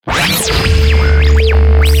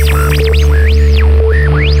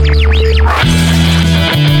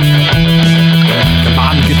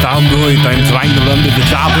strangle under the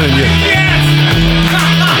chopper and you...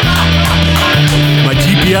 My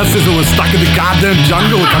GPS system was stuck in the goddamn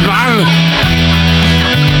jungle. Come on.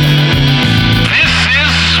 This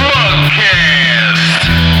is Smugcast.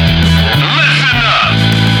 Listen up.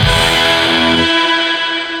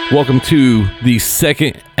 Welcome to the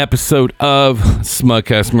second episode of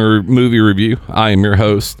Smugcast Movie Review. I am your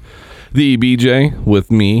host, the BJ.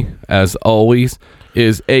 With me, as always,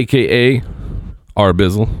 is AKA R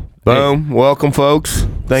Bizzle. Boom. Welcome, folks.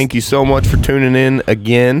 Thank you so much for tuning in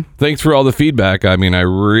again. Thanks for all the feedback. I mean, I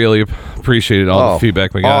really appreciated all the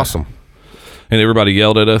feedback we got. Awesome. And everybody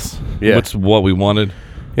yelled at us. Yeah. What's what we wanted.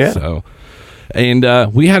 Yeah. So, and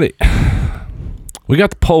we got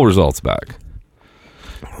the poll results back.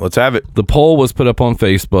 Let's have it. The poll was put up on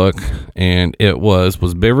Facebook, and it was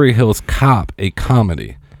Beverly Hills Cop a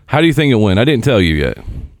comedy? How do you think it went? I didn't tell you yet.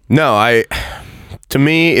 No, to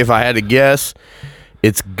me, if I had to guess,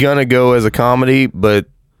 it's gonna go as a comedy, but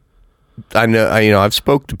I've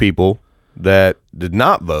spoke to people that did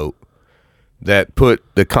not vote that put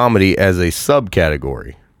the comedy as a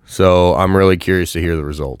subcategory. So I'm really curious to hear the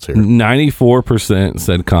results here. 94%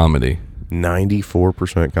 said comedy.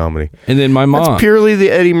 94% comedy. And then my mom. That's purely the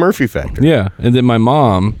Eddie Murphy factor. Yeah. And then my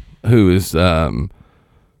mom, who is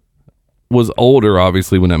was older,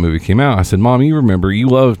 obviously, when that movie came out. I said, Mom, you remember, you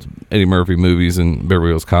loved Eddie Murphy movies and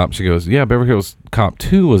Beverly Hills Cop. She goes, yeah, Beverly Hills Cop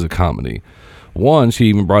 2 was a comedy. One, she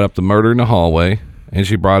even brought up the murder in the hallway. And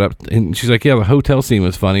she brought up, and she's like, yeah, the hotel scene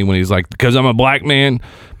was funny when he's like, because I'm a black man.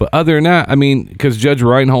 But other than that, I mean, because Judge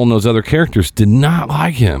Reinhold and those other characters did not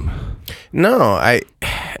like him. No,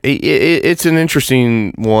 it's an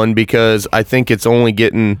interesting one because I think it's only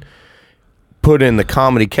getting put in the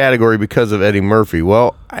comedy category because of Eddie Murphy.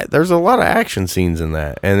 Well, there's a lot of action scenes in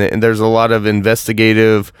that, and there's a lot of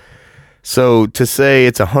investigative. So to say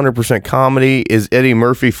it's 100% comedy, is Eddie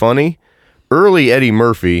Murphy funny? Early Eddie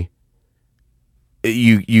Murphy,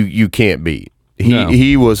 you can't beat.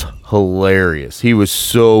 He was hilarious. He was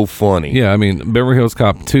so funny. Yeah, I mean, Beverly Hills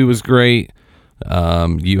Cop 2 was great.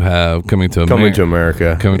 You have Coming to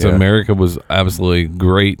America. Coming to America was absolutely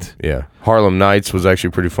great. Yeah, Harlem Nights was actually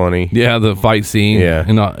pretty funny. Yeah, the fight scene. Yeah,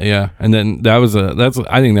 and then I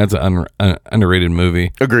think that's an underrated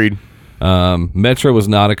movie. Agreed. Metro was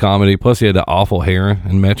not a comedy. Plus, he had the awful hair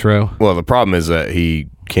in Metro. Well, the problem is that he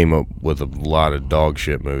came up with a lot of dog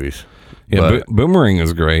shit movies. Yeah, Boomerang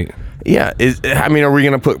is great. Yeah, are we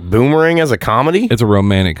gonna put Boomerang as a comedy? It's a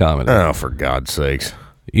romantic comedy. Oh, for God's sakes.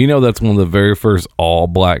 You know, that's one of the very first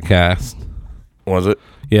all-black cast. Was it?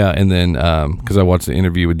 Yeah, and then, because I watched the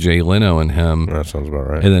interview with Jay Leno and him. That sounds about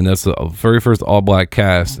right. And then that's the very first all-black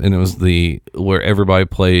cast, and it was where everybody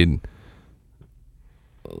played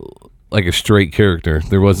like a straight character.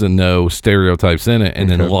 There wasn't no stereotypes in it, and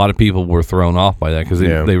then a lot of people were thrown off by that because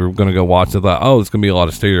they were going to go watch it and thought, oh, it's going to be a lot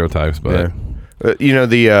of stereotypes, but...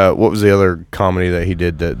 Yeah. What was the other comedy that he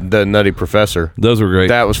did? The Nutty Professor. Those were great.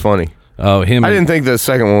 That was funny. Oh, him! I didn't think the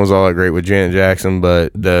second one was all that great with Janet Jackson,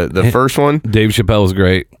 but the first one, Dave Chappelle was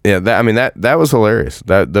great. Yeah, that was hilarious.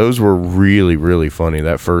 Those were really, really funny.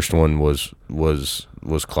 That first one was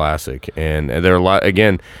classic, and there are a lot.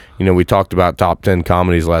 Again, we talked about top 10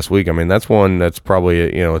 comedies last week. I mean, that's one that's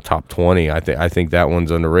probably a top 20. I think that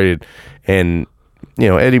one's underrated, and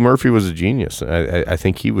Eddie Murphy was a genius. I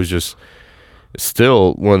think he was just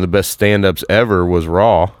still one of the best stand-ups ever. Was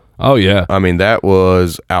Raw. Oh, yeah. I mean, that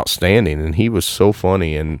was outstanding, and he was so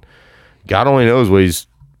funny, and God only knows what he's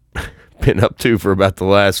been up to for about the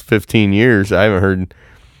last 15 years. I haven't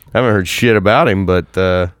heard shit about him, but,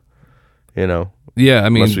 Yeah, I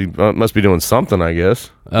mean... Must be doing something, I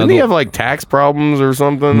guess. Didn't he have, like, tax problems or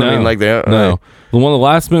something? No. I mean, like that. No. One of the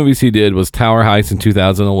last movies he did was Tower Heights in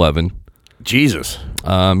 2011. Jesus.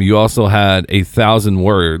 You also had 1,000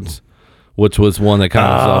 Words, which was one that kind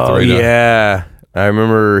of was off the radar. Yeah. I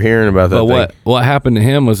remember hearing about that. But what happened to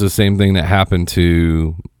him was the same thing that happened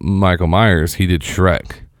to Michael Myers. He did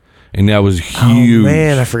Shrek, and that was huge. Oh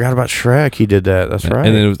man, I forgot about Shrek. He did that. That's right.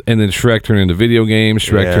 And then Shrek turned into video games.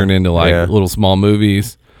 Shrek turned into little small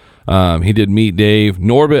movies. He did Meet Dave.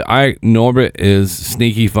 Norbit is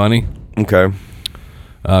sneaky funny. Okay.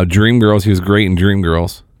 Dreamgirls. He was great in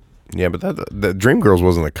Dreamgirls. Yeah, but the Dreamgirls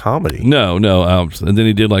wasn't a comedy. No. And then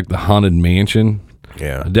he did like the Haunted Mansion.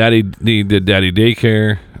 Yeah, he did Daddy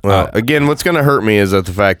Daycare. Well, again, what's going to hurt me is that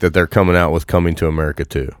the fact that they're coming out with Coming to America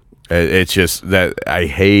 2. It's just that I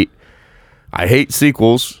hate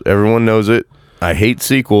sequels. Everyone knows it. I hate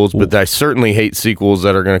sequels, but I certainly hate sequels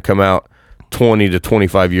that are going to come out 20 to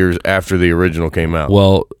 25 years after the original came out.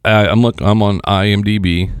 Well, I'm on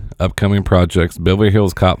IMDb. Upcoming projects: Beverly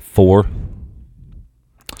Hills Cop 4,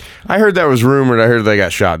 I heard that was rumored. I heard they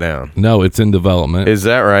got shot down. No, it's in development. Is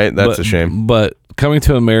that right? That's a shame. But Coming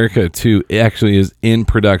to America 2 actually is in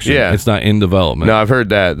production. Yeah. It's not in development. No, I've heard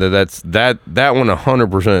that one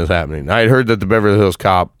 100% is happening. I had heard that the Beverly Hills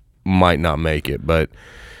Cop might not make it, but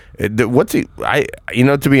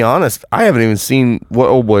to be honest, I haven't even seen what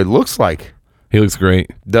old boy looks like. He looks great.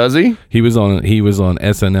 Does he? He was on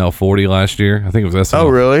SNL 40 last year. I think it was SNL. Oh,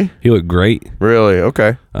 really? He looked great. Really?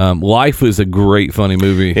 Okay. Life was a great, funny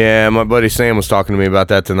movie. Yeah, my buddy Sam was talking to me about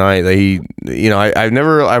that tonight.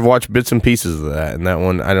 That I've watched bits and pieces of that, and that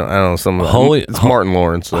one I don't know it's Martin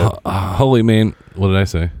Lawrence. So. Holy Man. What did I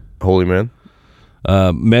say? Holy Man.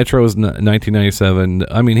 Metro's 1997.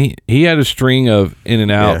 I mean, he had a string of in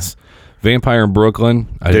and outs. Yeah. Vampire in Brooklyn.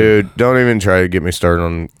 Dude, don't even try to get me started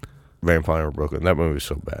on Vampire in Brooklyn. That movie was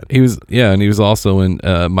so bad. He was also in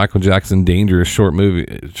Michael Jackson Dangerous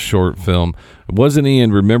short film. Wasn't he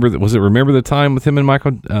in Remember the Time with him and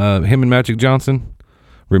him and Magic Johnson?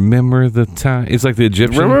 Remember the Time? It's like the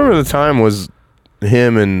Egyptian. Remember the Time was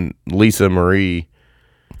him and Lisa Marie.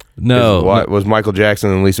 No, was Michael Jackson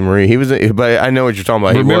and Lisa Marie. He was, but I know what you're talking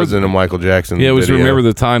about. He was in a Michael Jackson. Yeah, it was video. Remember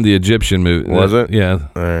the Time, the Egyptian movie. Was it? Yeah.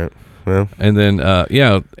 All right. Well, and then well,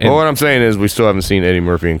 what I'm saying is we still haven't seen Eddie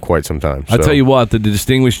Murphy in quite some time. So. I tell you what, the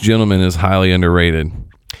Distinguished Gentleman is highly underrated.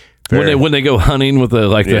 When they go hunting with the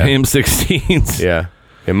M16s. Yeah,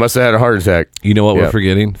 it must have had a heart attack. You know what we're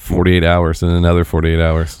forgetting? 48 Hours and another 48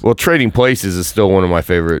 Hours. Well, Trading Places is still one of my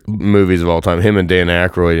favorite movies of all time. Him and Dan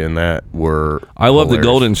Aykroyd in that were. I love The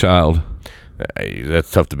Golden Child. That's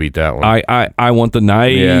tough to beat that one. I want the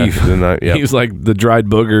knife. Yeah, yep. He was like the dried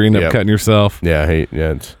booger. You end up cutting yourself.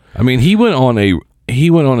 Yeah, I mean, he went on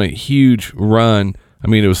a huge run. I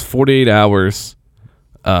mean, it was 48 hours.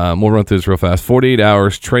 We'll run through this real fast. 48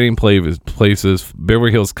 Hours, Trading Places,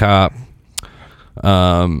 Beverly Hills Cop,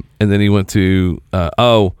 and then he went to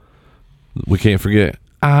we can't forget.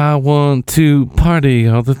 I want to party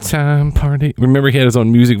all the time, party. Remember, he had his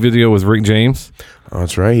own music video with Rick James. Oh,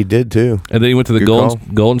 that's right, he did too. And then he went to the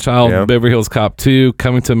Golden Child, Beverly Hills Cop 2,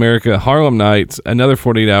 Coming to America, Harlem Nights, another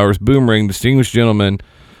 48 Hours, Boomerang, Distinguished Gentleman,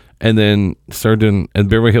 and then started doing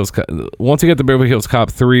Beverly Hills Cop. Once he got to Beverly Hills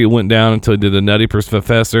Cop 3, it went down until he did the Nutty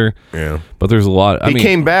Professor. Yeah. But there's a lot. He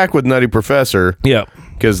came back with Nutty Professor. Yeah.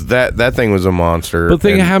 Because that thing was a monster. But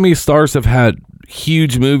think of how many stars have had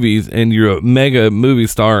huge movies and you're a mega movie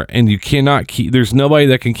star and you cannot there's nobody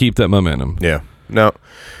that can keep that momentum. Yeah. No.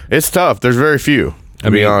 It's tough. There's very few,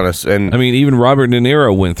 to be honest. And I mean, even Robert De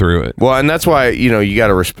Niro went through it. Well, and that's why, you got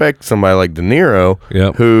to respect somebody like De Niro,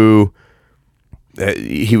 who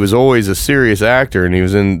he was always a serious actor and he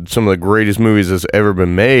was in some of the greatest movies that's ever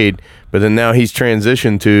been made, but then now he's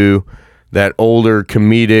transitioned to that older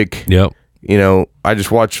comedic. Yep. I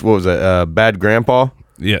just watched, what was that, Bad Grandpa?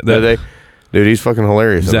 Yeah. Dude, he's fucking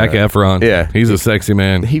hilarious. Zac Efron. Yeah. He's a sexy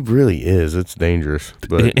man. He really is. It's dangerous.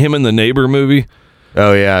 But him in the Neighbor movie.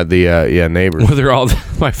 Oh, yeah. The Neighbors. Where they're all,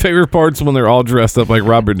 my favorite part's when they're all dressed up like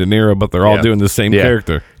Robert De Niro, but they're all doing the same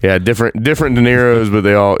character. Yeah, different De Niros, but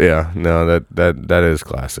they all, that is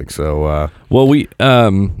classic. So, well, we,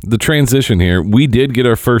 the transition here, we did get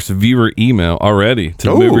our first viewer email already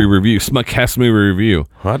to movie review, Smutcast movie review.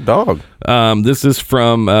 Hot dog. This is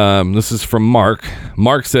from Mark.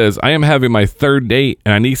 Mark says, I am having my third date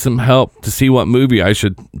and I need some help to see what movie I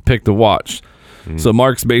should pick to watch. So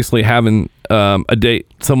Mark's basically having a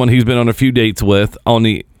date, someone he's been on a few dates with on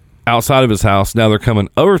the outside of his house. Now they're coming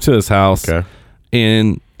over to his house,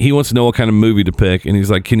 and he wants to know what kind of movie to pick. And he's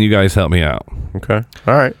like, "Can you guys help me out?" Okay.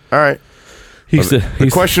 All right. The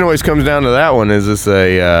question always comes down to that one: is this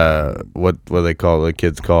a what do they call it? The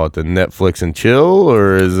kids call it the Netflix and chill,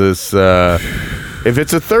 or is this? If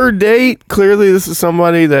it's a third date, clearly this is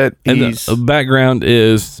somebody that he's... And the background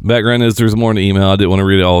is there's more in the email. I didn't want to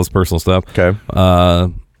read all his personal stuff. Okay.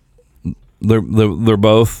 They're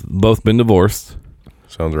both been divorced.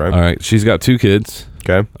 Sounds right. All right. She's got 2 kids.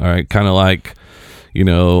 Okay. All right. Kind of like,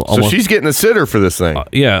 almost, so she's getting a sitter for this thing.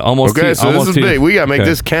 Yeah. Almost. Okay. So this is big. We got to make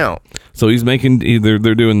this count. So he's making they're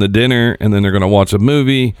doing the dinner and then they're going to watch a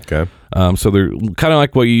movie. Okay. So they're kind of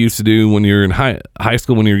like what you used to do when you're in high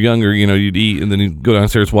school when you're younger. You'd eat and then you'd go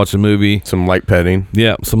downstairs, watch a movie. Some light petting.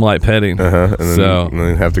 Yeah, some light petting. And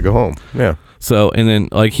then have to go home. Yeah. So and then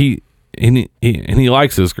like he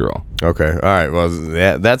likes this girl. Okay. All right. Well,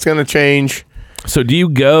 that's going to change. So do you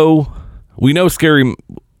go? We know scary.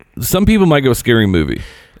 Some people might go scary movie.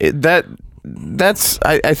 I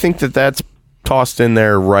think that's tossed in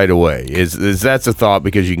there right away. Is that's a thought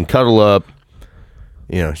because you can cuddle up.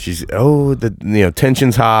 She's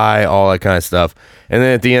tension's high, all that kind of stuff. And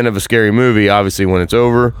then at the end of a scary movie, obviously when it's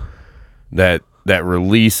over, that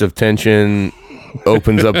release of tension,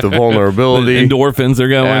 opens up the vulnerability. Endorphins are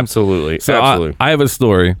going. Absolutely. So Absolutely. I have a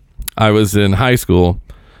story. I was in high school,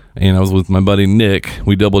 and I was with my buddy Nick.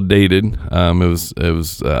 We double dated. It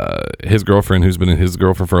was his girlfriend, who's been his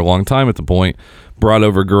girlfriend for a long time at the point, brought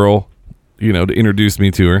over a girl, to introduce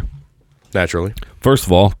me to her. Naturally. First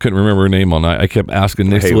of all, couldn't remember her name all night. I kept asking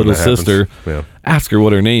Nick's hate when little that happens. sister, Yeah. ask her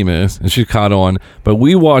what her name is, and she caught on. But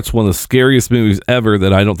we watched one of the scariest movies ever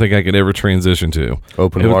that I don't think I could ever transition to.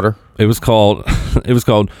 Open Water? It was called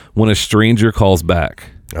When a Stranger Calls Back.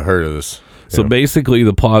 I heard of this. So basically,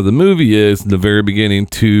 the plot of the movie is in the very beginning,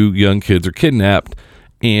 2 young kids are kidnapped,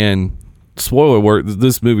 and spoiler alert,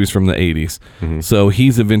 this movie's from the 80s. So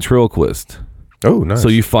he's a ventriloquist. Oh, nice. So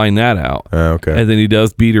you find that out. Okay. And then he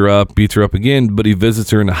does beats her up again, but he visits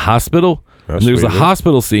her in the hospital. Oh, And there's sweet, a dude.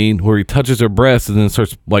 hospital scene where he touches her breast and then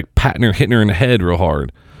starts like patting her, hitting her in the head real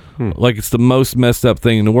hard. Like it's the most messed up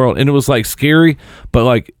thing in the world. And it was like scary, but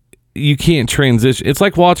like you can't transition. It's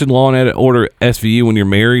like watching Law and Order SVU when you're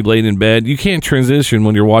married, laid in bed. You can't transition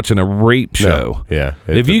when you're watching a rape show. Yeah.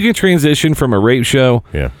 If you can transition from a rape show,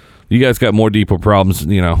 Yeah. you guys got more deeper problems,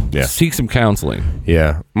 Yeah. Seek some counseling.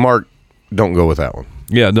 Yeah. Mark, don't go with that one.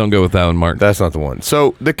 Yeah, don't go with that one, Mark. That's not the one.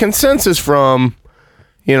 So the consensus from,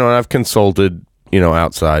 and I've consulted,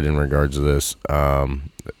 outside in regards to this.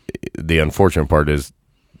 The unfortunate part is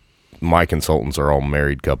my consultants are all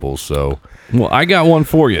married couples. So, Well, I got one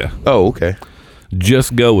for you. oh, okay.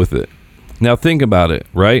 Just go with it. Now think about it,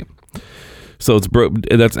 right? So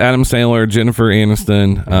that's Adam Sandler, Jennifer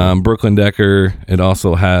Aniston, Brooklyn Decker. It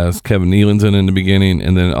also has Kevin Nealon's in the beginning,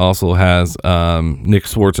 and then it also has Nick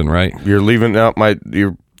Swartzen, right? You're leaving out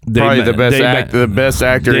you're probably the best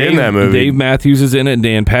actor in that movie. Dave Matthews is in it,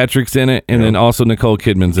 Dan Patrick's in it, and then also Nicole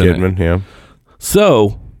Kidman's in it. Kidman, yeah.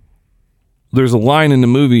 So there's a line in the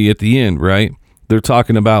movie at the end, right? They're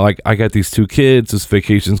talking about like, I got these 2 kids. This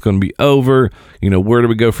vacation's going to be over. Where do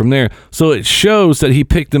we go from there? So it shows that he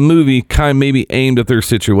picked a movie kind of maybe aimed at their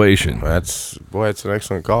situation. That's an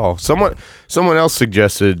excellent call. Someone else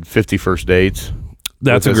suggested 50 First Dates.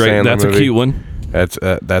 That's with the Sandler that's movie. a cute one.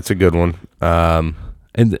 That's a good one.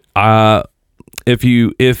 And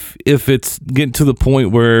if it's getting to the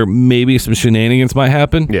point where maybe some shenanigans might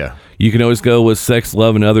happen, Yeah. you can always go with Sex,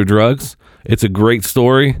 Love, and Other Drugs. It's a great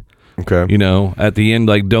story. Okay. At the end,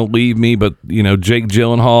 like Don't Leave Me, but Jake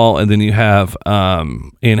Gyllenhaal, and then you have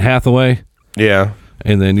Anne Hathaway, Yeah.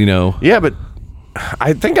 and then Yeah, but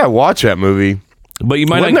I think I watched that movie. but you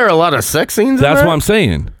might Wasn't not. there a lot of sex scenes in That's that? what I'm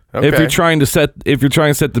saying. If Okay. you're trying to set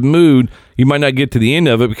the mood, you might not get to the end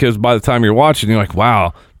of it because by the time you're watching, you're like,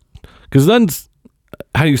 wow. Because then,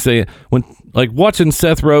 how do you say it? When like watching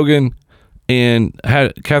Seth Rogen and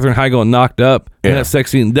had Katherine Heigl knocked up in Yeah. that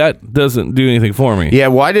sex scene, that doesn't do anything for me. Yeah,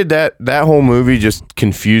 why did that whole movie just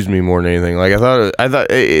confuse me more than anything? Like I thought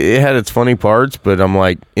it had its funny parts, but I'm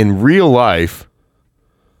like, in real life,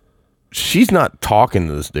 she's not talking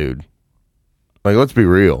to this dude. Like, let's be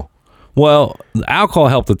real. Well, the alcohol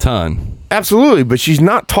helped a ton. Absolutely, but she's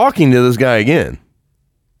not talking to this guy again.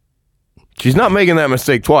 She's not making that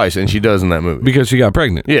mistake twice, and she does in that movie. Because she got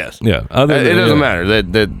pregnant. Yes. Yeah. It doesn't matter.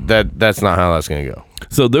 That's not how that's going to go.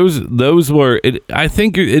 So those were. I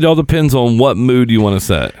think it all depends on what mood you want to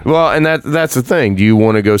set. Well, and that's the thing. Do you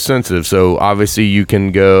want to go sensitive? So obviously you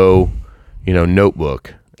can go,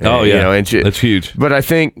 Notebook. Oh You yeah, know, and that's huge. But I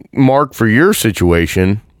think, Mark, for your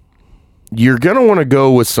situation, you're going to want to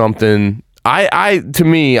go with something. I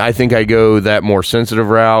think I go that more sensitive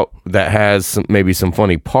route that has maybe some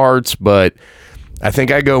funny parts, but I think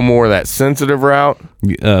I go more that sensitive route.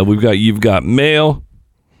 You've got Mail.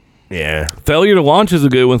 Yeah. Failure to Launch is a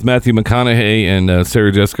good one with Matthew McConaughey and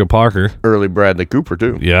Sarah Jessica Parker. Early Bradley Cooper,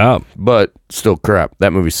 too. Yeah, But still crap.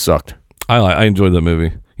 That movie sucked. I enjoyed that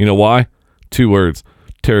movie. You know why? 2 words: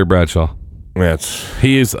 Terry Bradshaw. That's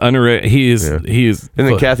He is underrated. He is. Isn't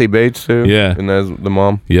it Kathy Bates, too? Yeah. And that's the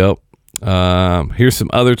mom. Yep. Here's some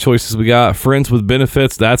other choices we got. Friends with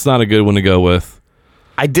Benefits. That's not a good one to go with.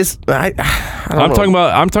 I don't know. talking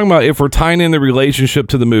about if we're tying in the relationship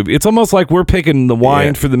to the movie. It's almost like we're picking the wine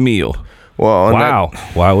Yeah. for the meal. Well, and Wow.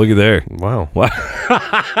 Wow, look at there. Wow. Wow.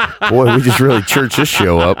 Boy, we just really churched this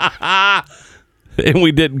show up. And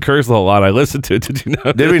we didn't curse a whole lot. I listened to it. Did you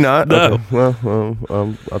know? Did we not? No. Okay.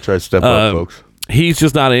 Well, I'll try to step up, folks. He's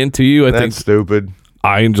just not into you. I That's think stupid.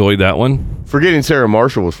 I enjoyed that one. Forgetting Sarah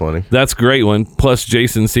Marshall was funny. That's a great one. Plus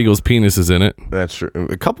Jason Segel's penis is in it. That's true.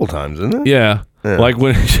 A couple times, isn't it? Yeah. Yeah. Like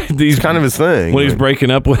when he's Kind of his thing. when he's breaking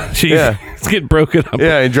up with Yeah. he's getting broken up.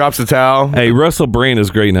 Yeah, he drops the towel. Hey, Russell Brand is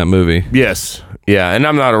great in that movie. Yes. Yeah, and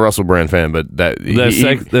I'm not a Russell Brand fan, but he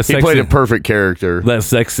sex played a scene- perfect character. That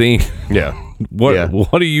sex scene. Yeah. What Yeah.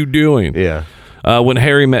 are you doing? Yeah. When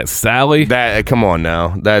Harry Met Sally. That come on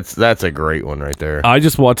now. That's a great one right there. I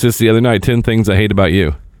just watched this the other night. 10 Things I Hate About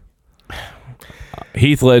You.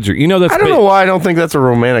 Heath Ledger. You know that's. I don't know why I don't think that's a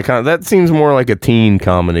romantic comedy. That seems more like a teen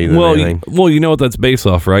comedy than anything. Well, you know what that's based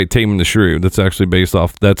off, right? Taming the Shrew. That's actually based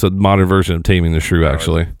off. That's a modern version of Taming the Shrew,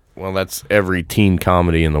 actually. Well, that's every teen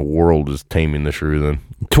comedy in the world is Taming the Shrew. Then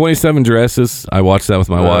 27 Dresses. I watched that with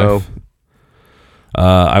my wife.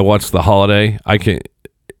 I watched The Holiday.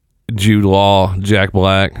 Jude Law, Jack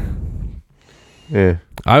Black. Yeah.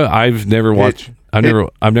 I've never watched. Hitch.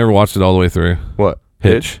 I've never watched it all the way through. What?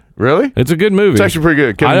 Hitch. Really? It's a good movie. It's actually pretty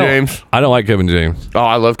good. Kevin James. I don't like Kevin James. Oh,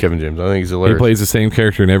 I love Kevin James. I think he's He hilarious. plays the same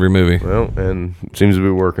character in every movie. Well, and it seems to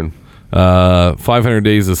be working. 500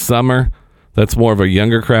 Days of Summer. That's more of a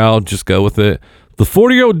younger crowd. Just go with it. The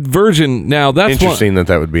 40-year-old virgin. Now that's Interesting that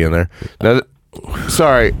would be in there. Now,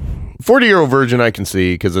 sorry, 40-year-old virgin I can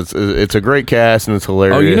see because it's a great cast and it's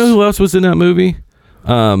hilarious. Oh, you know who else was in that movie?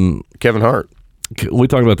 Kevin Hart. We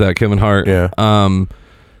talked about that. Kevin Hart. Yeah.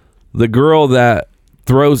 The girl that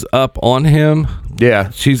throws up on him. Yeah.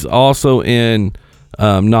 She's also in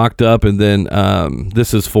Knocked Up, and then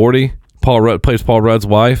This Is 40. Paul Rudd plays Paul Rudd's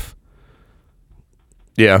wife.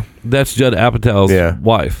 Yeah. That's Judd Apatow's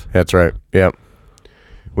wife. That's right. Yeah.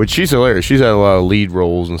 Which she's hilarious. She's had a lot of lead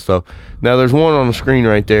roles and stuff. Now there's one on the screen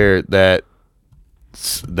right there that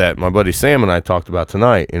my buddy Sam and I talked about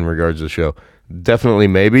tonight in regards to the show. Definitely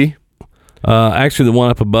Maybe. Actually, the one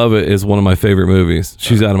up above it is one of my favorite movies.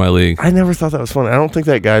 She's Out of My League. I never thought that was funny. I don't think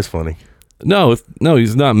that guy's funny. No,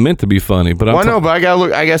 he's not meant to be funny. But Well, I know, but I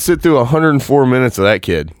gotta sit through 104 minutes of that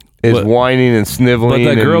kid. Is whining and sniveling.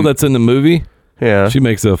 But that girl that's in the movie, she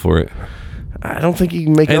makes up for it. I don't think you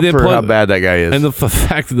can make up for how bad that guy is. And the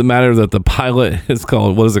fact of the matter that the pilot is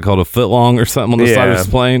called, what is it called, a footlong or something on the side of his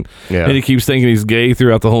plane. Yeah. And he keeps thinking he's gay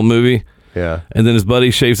throughout the whole movie. Yeah. And then his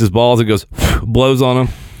buddy shaves his balls and goes, blows on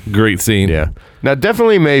him. Great scene. Yeah. Now,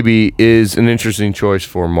 Definitely Maybe is an interesting choice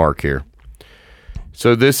for Mark here.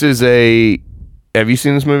 So this is have you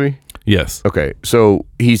seen this movie? Yes. Okay. So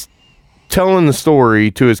he's telling the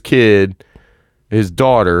story to his kid, his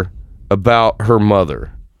daughter, about her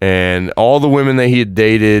mother and all the women that he had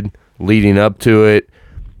dated leading up to it.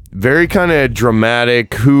 Very kind of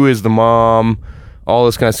dramatic. Who is the mom? All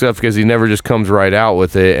this kind of stuff because he never just comes right out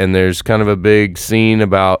with it. And there's kind of a big scene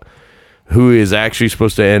about who is actually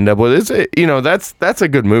supposed to end up with. That's a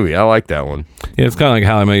good movie. I like that one. Yeah, it's kind of like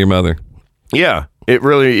How I Met Your Mother. Yeah, it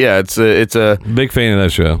really. Yeah, it's a big fan of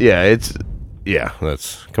that show. Yeah,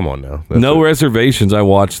 that's come on now. That's No Reservations. I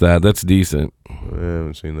watched that. That's decent. I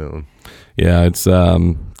haven't seen that one. Yeah, it's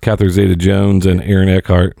Catherine Zeta-Jones and Aaron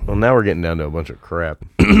Eckhart. Well, now we're getting down to a bunch of crap.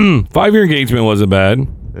 5-Year Engagement wasn't bad.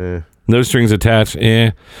 No Strings Attached.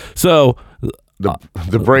 So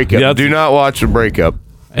the Breakup. Yeah, Do not watch The Breakup.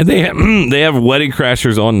 And they have Wedding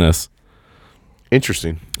Crashers on this.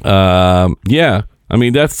 Interesting. Yeah. I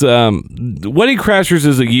mean, that's Wedding Crashers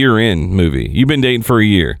is a year-in movie. You've been dating for a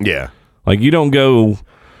year. Yeah. Like, you don't go...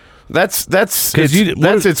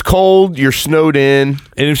 It's cold, you're snowed in.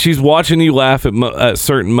 And if she's watching you laugh at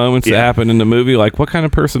certain moments that happen in the movie, like, what kind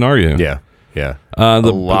of person are you? Yeah. Yeah. A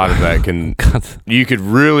lot of that can... you could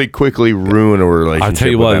really quickly ruin a relationship I'll tell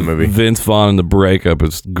you with what, that movie. Vince Vaughn in The Breakup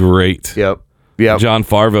is great. Yep. John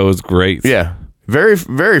Farvo is great. Yeah. Very,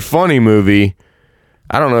 very funny movie.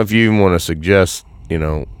 I don't know if you even want to suggest,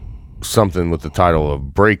 something with the title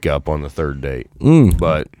of Breakup on the third date.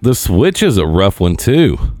 But The Switch is a rough one,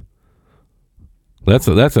 too. That's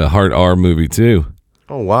a hard R movie, too.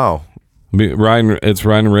 Oh, wow. It's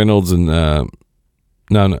Ryan Reynolds and...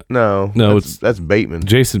 No, that's Bateman.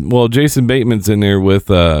 Jason Bateman's in there with...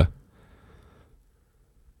 Yeah,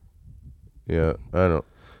 I don't...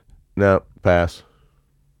 No, pass.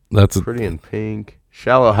 That's Pretty in Pink.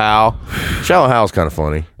 Shallow Hal. Shallow Hal's kind of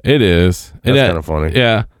funny. It is. That's kind of funny.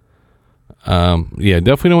 Yeah.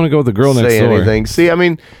 Definitely don't want to go with the girl next Say door. anything. See, I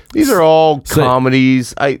mean, these are all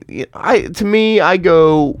comedies. To me, I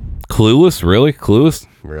go... Clueless? Really? Clueless?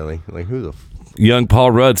 Really? Like, who the... Young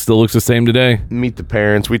Paul Rudd still looks the same today. Meet the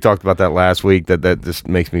Parents. We talked about that last week. That just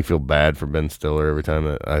makes me feel bad for Ben Stiller every time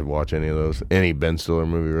that I watch any of those. Any Ben Stiller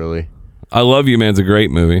movie, really. I Love You, Man's a great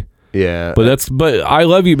movie. Yeah. But I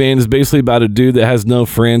Love You, Man is basically about a dude that has no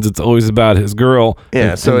friends. It's always about his girl.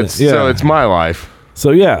 Yeah, so it's my life.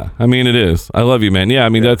 So yeah, I mean it is. I Love You, Man. Yeah, I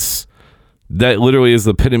mean that literally is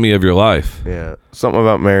the epitome of your life. Yeah. Something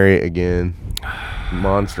About Mary again.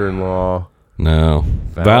 Monster-in-Law. No.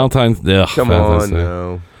 Valentine's Day. Come on,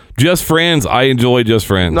 no. Just Friends. I enjoy Just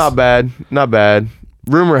Friends. Not bad.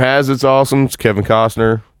 Rumor has it's awesome. It's Kevin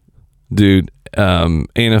Costner. Dude,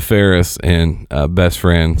 Anna Faris and Best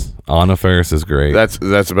Friends. Anna Faris is great. That's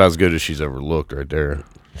about as good as she's ever looked right there.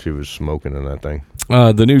 She was smoking in that thing.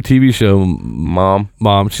 The new TV show, Mom.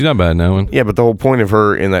 she's not bad in that one. Yeah, but the whole point of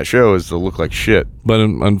her in that show is to look like shit. But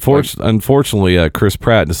unfortunately, Chris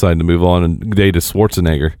Pratt decided to move on and date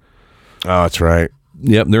Schwarzenegger. Oh, that's right.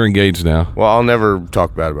 Yep, they're engaged now. Well, I'll never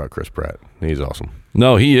talk bad about Chris Pratt. He's awesome.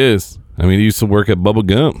 No, he is. I mean, he used to work at Bubba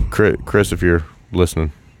Gump. Chris, if you're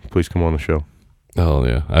listening, please come on the show. Oh,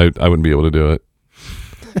 yeah. I wouldn't be able to do it.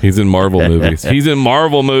 He's in Marvel movies.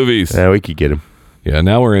 Yeah, we could get him. Yeah,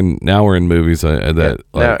 now we're in movies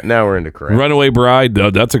that Now we're into crap. Runaway Bride.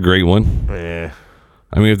 That's a great one. Yeah.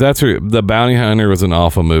 I mean, if that's The Bounty Hunter was an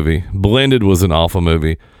awful movie. Blended was an awful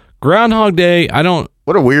movie. Groundhog Day.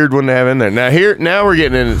 What a weird one to have in there. Now we're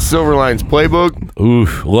getting into Silverline's Playbook. Ooh,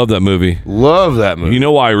 love that movie. Love that movie. You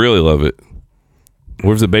know why I really love it?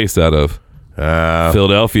 Where's it based out of?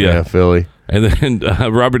 Philadelphia. Yeah, Philly. And then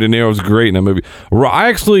Robert De Niro was great in that movie. I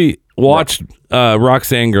actually watched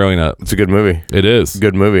Roxanne growing up. It's a good movie. It is.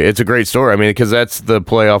 Good movie. It's a great story. I mean, because that's the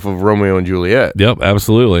play off of Romeo and Juliet. Yep,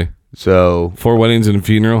 absolutely. So 4 Weddings and a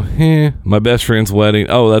Funeral. My best friend's wedding.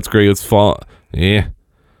 Oh, that's great. It's fall. Yeah.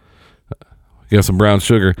 Got some brown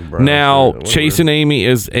sugar. Now, sugar. Chasing Amy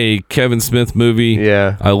is a Kevin Smith movie.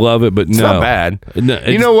 Yeah. I love it, but it's not bad. No,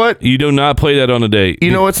 you know what? You do not play that on a date.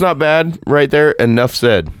 You know what's not bad right there? Enough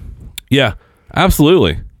Said. Yeah,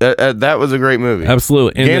 absolutely. That was a great movie.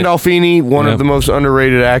 Absolutely. And Gandolfini, one of the most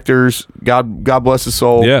underrated actors. God bless his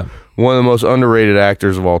soul. Yeah. One of the most underrated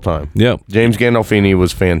actors of all time. Yeah. James Gandolfini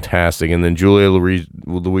was fantastic, and then Julia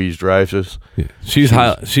Louise Dreyfus. Yeah.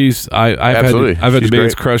 I've had the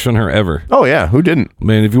biggest crush on her ever. Oh yeah, who didn't?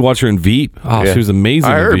 Man, if you watch her in Veep, she was amazing.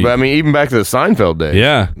 I heard, Veep. but I mean, even back to the Seinfeld days.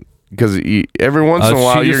 Yeah. Because every once in a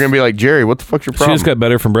while, you're gonna be like, Jerry, what the fuck's your problem? She just got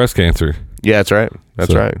better from breast cancer. Yeah, that's right.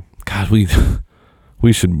 That's right. God,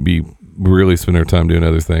 we should be really spend our time doing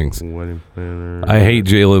other things. I hate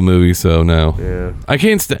J-Lo movies, so no. Yeah. I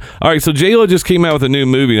can't all right, so J-Lo just came out with a new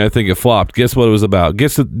movie and I think it flopped. Guess what it was about?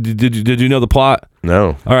 Did you know the plot?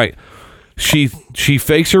 No. All right. She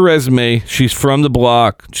fakes her resume. She's from the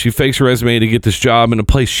block. She fakes her resume to get this job in a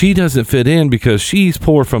place she doesn't fit in because she's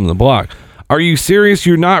poor from the block. Are you serious?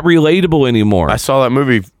 You're not relatable anymore. I saw that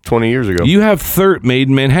movie 20 years ago. You have made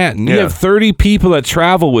in Manhattan. You have 30 people that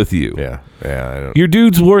travel with you. Yeah. I don't. Your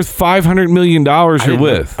dude's worth $500 million you're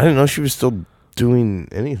with. I didn't know she was still doing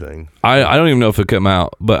anything. I don't even know if it came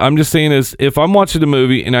out, but I'm just saying is if I'm watching a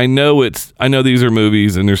movie and I know these are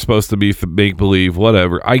movies and they're supposed to be make believe,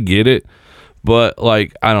 whatever. I get it, but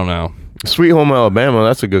like I don't know. Sweet Home Alabama,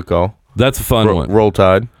 that's a good call. That's a fun one. Roll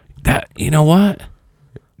Tide. That you know what?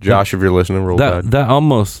 Josh, if you're listening, Roll Tide. That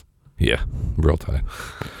almost Roll Tide.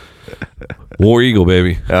 War Eagle,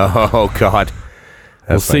 baby. Oh God.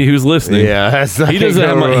 We'll see who's listening. Yeah, he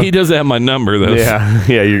doesn't have my number though. Yeah.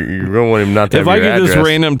 You're going to want him not to. If I get this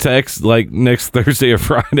random text like next Thursday or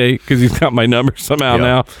Friday because he's got my number somehow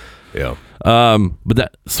now. Yeah. But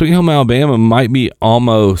that Sweet Home Alabama might be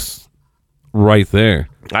almost right there.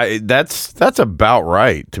 That's about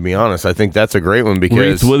right, to be honest. I think that's a great one because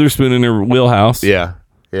Reese Witherspoon in her wheelhouse. Yeah.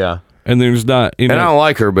 And there's not, and I don't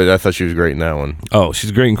like her, but I thought she was great in that one. Oh,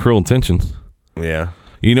 she's great in Cruel Intentions. Yeah.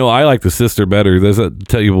 You know, I like the sister better. Does that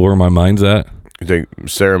tell you where my mind's at? You think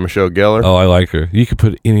Sarah Michelle Gellar? Oh, I like her. You could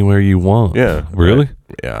put it anywhere you want. Yeah. Really?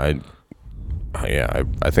 I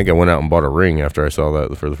think I went out and bought a ring after I saw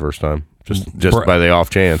that for the first time. Just by the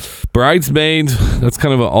off chance. Bridesmaids, that's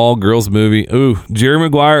kind of an all-girls movie. Ooh, Jerry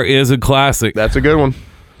Maguire is a classic. That's a good one.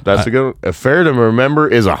 A good one. Affair to Remember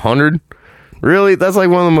is 100. Really? That's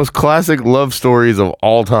like one of the most classic love stories of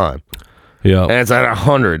all time. Yeah. And it's at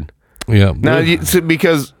 100. Yeah. Now,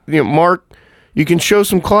 because, Mark, you can show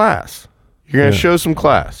some class. You're going to show some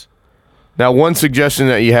class. Now, one suggestion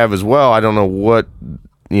that you have as well, I don't know what,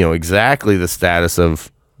 exactly the status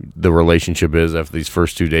of the relationship is after these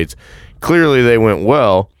first 2 dates. Clearly, they went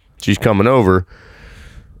well. She's coming over.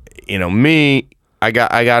 Me, I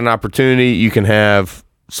got an opportunity. You can have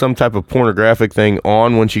some type of pornographic thing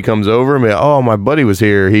on when she comes over and be like, oh, my buddy was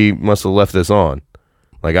here. He must have left this on.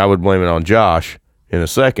 Like, I would blame it on Josh in a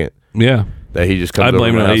second. Yeah. That he just comes I'd over.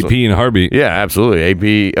 blame it on AP in a heartbeat. Yeah, absolutely.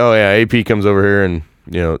 AP. Oh, yeah. AP comes over here and,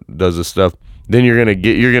 does this stuff. Then you're going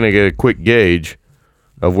to get a quick gauge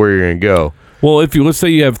of where you're going to go. Well, let's say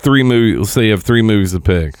you have 3 movies. Let's say you have 3 movies to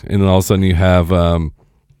pick, and then all of a sudden you have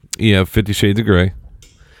 50 Shades of Grey.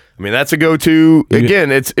 I mean, that's a go-to.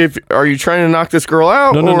 Again, are you trying to knock this girl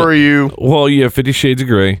out, No. are you? Well, you have 50 Shades of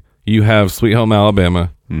Grey. You have Sweet Home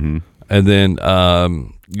Alabama, and then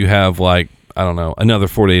you have like I don't know another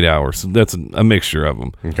 48 Hours. That's a mixture of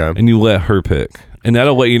them. Okay, and you let her pick. and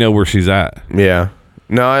that'll let you know where she's at. Yeah.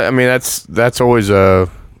 No, I mean that's always a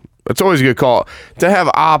good call to have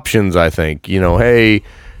options. I think hey,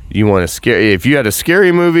 you want if you had a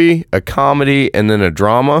scary movie, a comedy, and then a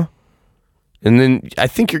drama, and then I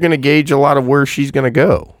think you're going to gauge a lot of where she's going to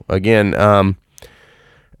go. Again,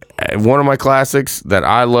 one of my classics that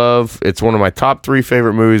I love. It's one of my top 3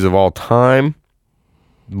 favorite movies of all time.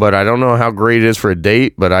 But I don't know how great it is for a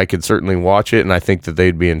date, but I could certainly watch it, and I think that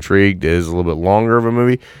they'd be intrigued. It is a little bit longer of a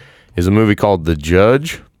movie. Is a movie called The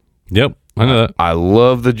Judge. Yep, I know that. I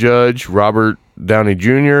love The Judge. Robert Downey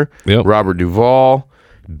Jr., Yep. Robert Duvall,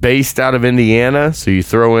 based out of Indiana. So you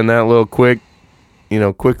throw in that little quick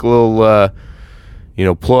little,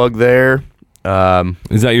 plug there.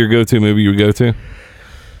 Is that your go-to movie you would go to?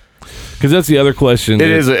 Because that's the other question.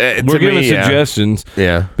 It is. We're giving suggestions.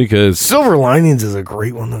 Yeah. Because Silver Linings is a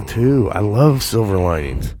great one though too. I love Silver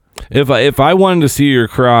Linings. if I wanted to see her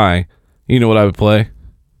cry, you know what I would play?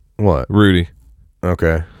 What? Rudy.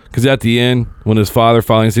 Okay. Because at the end, when his father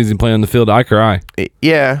finally sees him playing on the field, I cry.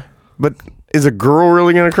 Yeah, but is a girl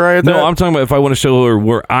really gonna cry at that? No, I'm talking about if I want to show her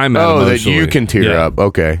where I'm at. Oh, that emotionally. you can tear Yeah. up.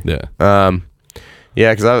 Okay. Yeah.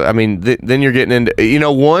 Yeah, because I mean, then you're getting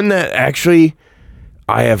into one that actually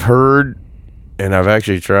I have heard and I've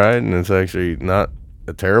actually tried, and it's actually not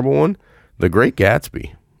a terrible one. The Great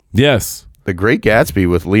Gatsby. Yes. The Great Gatsby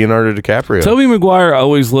with Leonardo DiCaprio. Tobey Maguire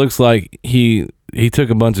always looks like he took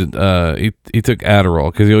a bunch of he took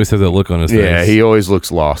Adderall because he always has that look on his face. Yeah, he always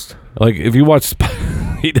looks lost. Like if you watch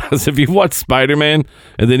he does. If you watch Spider-Man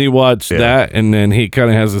and then you watch that, and then he kind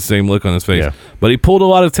of has the same look on his face. Yeah. But he pulled a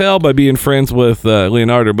lot of tail by being friends with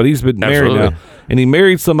Leonardo. But he's been married now, and he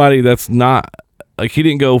married somebody that's not like he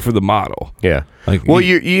didn't go for the model. Yeah. Like, well,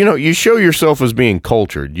 you show yourself as being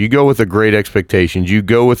cultured. You go with a great expectations. You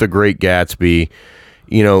go with a Great Gatsby.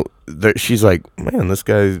 She's like, man, this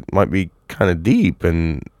guy might be kind of deep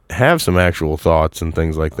and have some actual thoughts and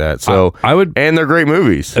things like that. So I would, and they're great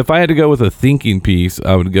movies. If I had to go with a thinking piece,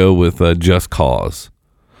 I would go with Just Cause.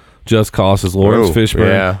 Just Cause is Lawrence Fishburne,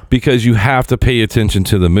 yeah. because you have to pay attention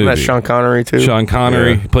to the movie. That's Sean Connery too. Sean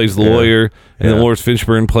Connery plays the lawyer, and then Lawrence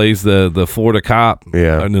Fishburne plays the Florida cop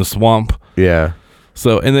in the swamp. Yeah.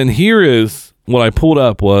 So, and then here is what I pulled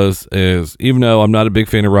up is even though I'm not a big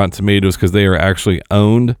fan of Rotten Tomatoes because they are actually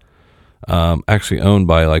owned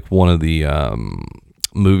by like one of the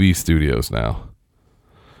movie studios now.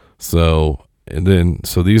 So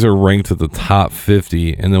these are ranked at the top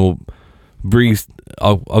 50, and then we'll breeze.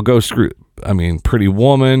 I'll go Pretty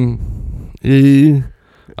Woman.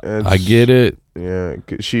 I get it. Yeah,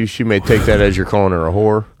 she may take that as you're calling her a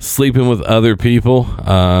whore. Sleeping with Other People.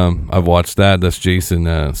 I've watched that. That's Jason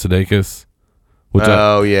Sudeikis.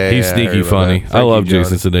 He's sneaky funny. I love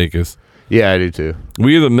Jason Sudeikis. Yeah, I do too.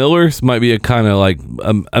 We Are the Millers might be a kind of like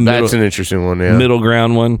a that's an interesting one. Yeah, middle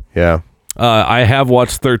ground one. Yeah, I have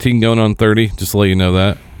watched 13 Going on 30. Just to let you know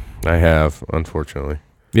that I have, unfortunately.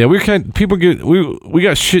 Yeah, we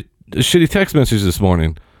got shitty text messages this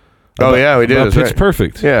morning. Oh yeah, we did. About Pitch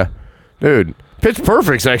Perfect. Yeah, dude, Pitch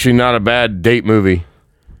Perfect's actually not a bad date movie.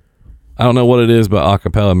 I don't know what it is, but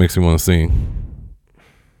acapella makes me want to sing.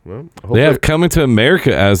 Well, they have Coming to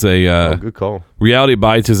America as a good call. Reality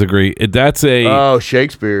Bites is a great. That's a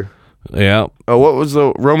Shakespeare. Yeah. Oh, what was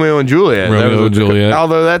the Romeo and Juliet? Romeo and Juliet.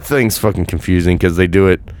 Although that thing's fucking confusing because they do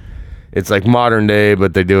it. It's like modern day,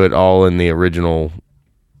 but they do it all in the original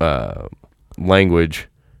language,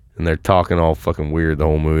 and they're talking all fucking weird the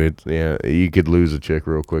whole movie. You could lose a chick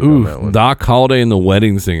real quick on that one. Doc Holliday and the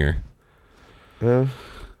Wedding Singer. Yeah.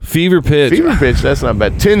 Fever Pitch. That's not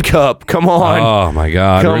bad. Tin Cup, come on. Oh my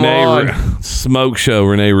God. Come on. Smoke Show,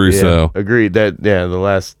 Renee Russo. Yeah, agreed. The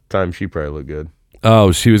last time she probably looked good.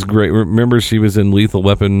 Oh, she was great. Remember she was in Lethal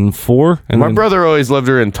Weapon 4? My brother always loved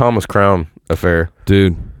her in Thomas Crown Affair.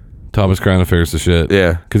 Dude, Thomas Crown Affair is the shit.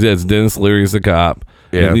 Yeah. Because it's Dennis Leary as the cop.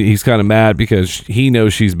 Yeah. And he's kind of mad because he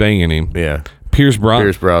knows she's banging him. Yeah. Pierce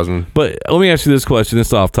Brosnan. But let me ask you this question.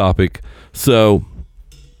 It's off topic. So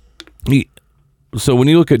when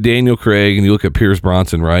you look at Daniel Craig and you look at Pierce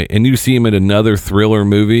Brosnan, right, and you see him in another thriller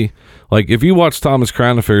movie, like if you watch Thomas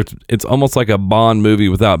Crown Affair, it's almost like a Bond movie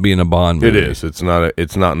without being a Bond movie. It is. It's not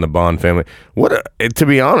in the Bond family. To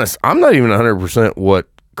be honest, I'm not even 100% what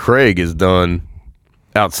Craig has done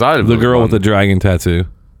outside of the girl Bond. with the dragon tattoo.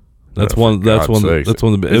 That's one. That's one. That's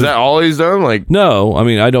one of the. Is that all he's done? Like, no, I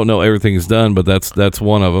mean I don't know everything he's done, but that's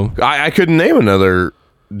one of them. I couldn't name another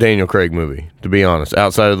Daniel Craig movie, to be honest,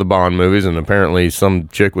 outside of the Bond movies, and apparently some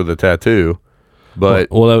chick with a tattoo. But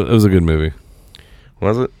that was a good movie.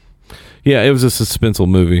 Was it? Yeah, it was a suspenseful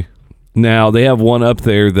movie. Now they have one up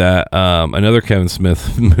there that another Kevin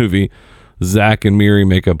Smith movie, Zach and Miri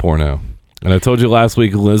Make Up Porno. And I told you last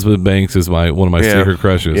week, Elizabeth Banks is one of my secret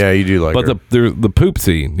crushes. Yeah, you do like But her. the poop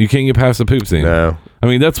scene, you can't get past the poop scene. No. I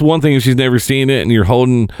mean, that's one thing if she's never seen it and you're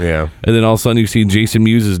holding, Yeah. and then all of a sudden you see Jason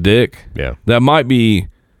Mewes' dick. Yeah. That might be,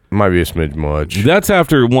 Might be a smidge much. that's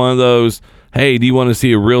after one of those, hey, do you want to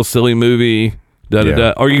see a real silly movie? Da, da, Yeah.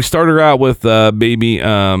 da. Or you started out with maybe,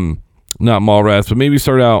 not Mallrats, but maybe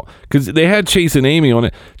start out, because they had Chasing Amy on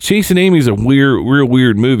it. Chasing Amy's a real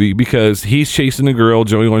weird movie because he's chasing a girl,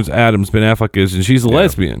 Joey Lawrence Adams, Ben Affleck is, and she's a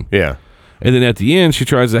lesbian. Yeah. And then at the end, she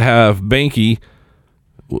tries to have Banky,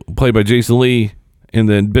 played by Jason Lee, and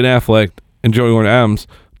then Ben Affleck and Joey Lawrence Adams,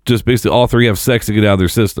 just basically all three have sex to get out of their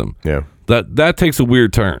system. Yeah. That takes a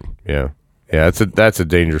weird turn. Yeah. Yeah, that's a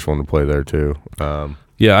dangerous one to play there too.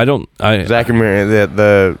 Yeah, Zach and Mary,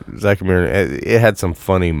 the Zach and Mary, it had some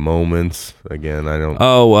funny moments. Again, I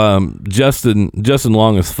don't. Justin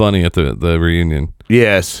Long is funny at the reunion.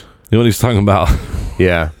 Yes. You know what he's talking about?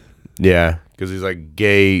 Yeah. Yeah. Because he's like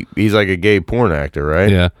gay. He's like a gay porn actor, right?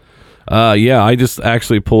 Yeah. I just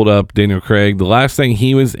actually pulled up Daniel Craig. The last thing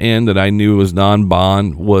he was in that I knew was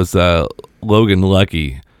non-Bond was Logan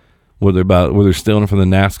Lucky, where they're stealing from the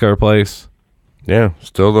NASCAR place. Yeah.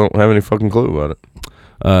 Still don't have any fucking clue about it.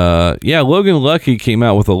 Logan Lucky came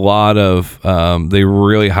out with a lot of they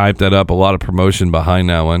really hyped that up, a lot of promotion behind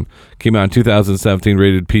that one. Came out in 2017,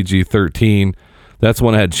 rated PG-13. That's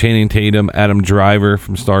one that had Channing Tatum, Adam Driver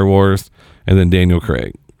from Star Wars, and then Daniel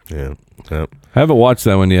Craig. Yeah. Yep. I haven't watched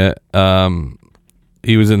that one yet.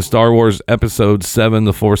 He was in Star Wars Episode 7,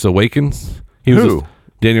 The Force Awakens. Who?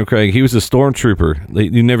 Daniel Craig. He was a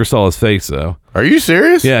stormtrooper. You never saw his face though. Are you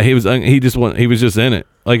serious? Yeah, he was. He was just in it.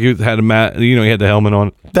 Like he had a mat. He had the helmet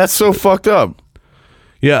on. That's so fucked up.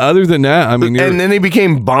 Yeah. Other than that, I mean, And then he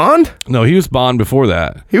became Bond? no, he was Bond before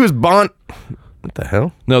that. He was Bond. What the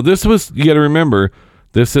hell? No, this was. You got to remember,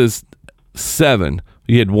 this is 7.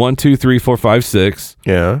 You had 1, 2, 3, 4, 5, 6,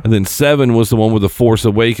 Yeah. and then 7 was the one with the Force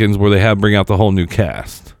Awakens, where they bring out the whole new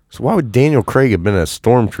cast. So why would Daniel Craig have been a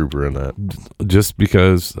stormtrooper in that? Just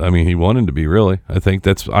because, I mean, he wanted to be. Really, I think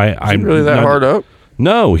that's. I'm really that hard up?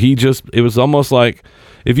 No, it was almost like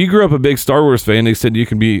if you grew up a big Star Wars fan, they said you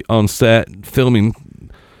can be on set filming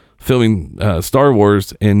Star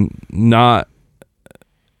Wars and not.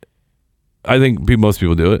 I think most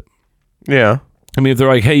people do it. Yeah. I mean, if they're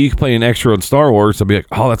like, "Hey, you can play an extra on Star Wars," I'll be like,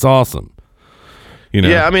 "Oh, that's awesome."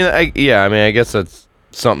 Yeah, I mean, I guess that's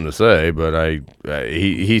something to say, but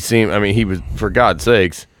he seemed. I mean, he was, for God's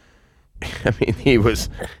sakes. I mean, he was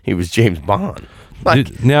James Bond. Like,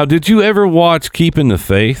 Did you ever watch Keeping the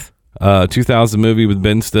Faith? 2000 movie with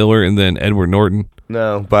Ben Stiller and then Edward Norton.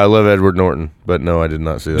 no, but I love Edward Norton. But no, I did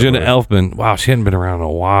not see that. Jenna one. Elfman. Wow, she hadn't been around in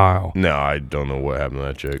a while. No, I don't know what happened to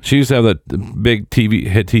that chick. She used to have that big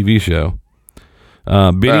hit TV show.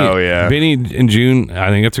 Benny, Oh, yeah. Benny and June. I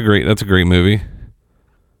think that's a great movie.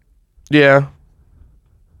 Yeah.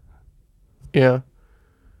 Yeah.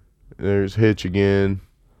 There's Hitch again.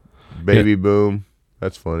 Baby Boom.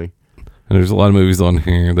 That's funny. And there's a lot of movies on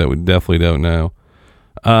here that we definitely don't know.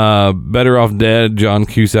 Better Off Dead, John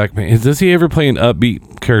Cusack. Man, does he ever play an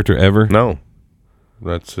upbeat character ever? No.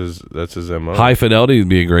 That's his MO. High Fidelity would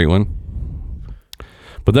be a great one.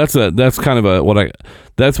 But that's kind of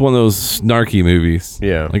that's one of those snarky movies.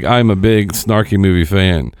 Yeah. Like I'm a big snarky movie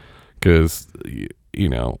fan because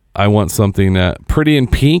I want something that Pretty in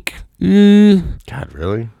Pink. God,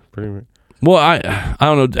 really? Pretty. Well, I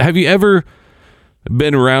don't know. Have you ever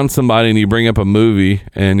been around somebody and you bring up a movie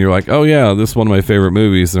and you're like, "Oh yeah, this is one of my favorite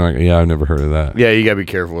movies." And they're like, "Yeah, I've never heard of that." Yeah, you gotta be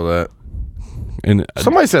careful with that. And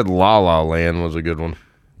Somebody said La La Land was a good one.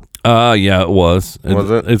 yeah, it was. Was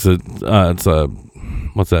it? It's a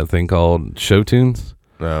what's that thing called? Show tunes.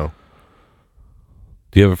 No,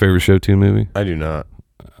 Do you have a favorite show tune movie? I do not.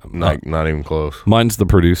 Not even close. Mine's The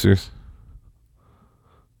Producers.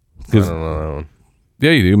 I don't know that one.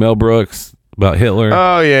 Yeah, you do. Mel Brooks about Hitler.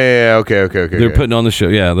 Oh yeah. Okay. They're putting on the show.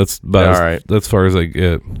 Yeah, that's about All right. that's far as I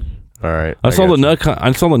get. All right. I saw got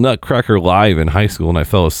the you. Nutcracker live in high school and I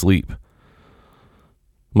fell asleep.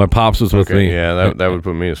 My pops was with Okay, me. yeah, that would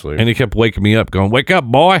put me to sleep. And he kept waking me up, going, "Wake up,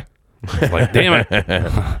 boy!" I was like, "Damn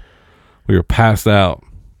it!" We were passed out.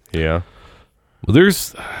 Yeah. Well,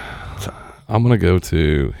 I'm gonna go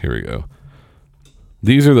to. Here we go.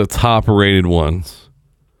 These are the top rated ones.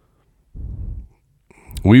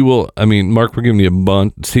 Mark, we're giving you a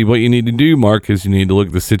bunch. See, what you need to do, Mark, is you need to look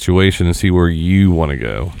at the situation and see where you want to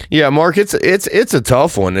go. Yeah, Mark, it's a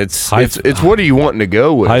tough one. It's what are you wanting to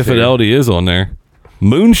go with? High here? Fidelity is on there.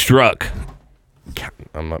 Moonstruck.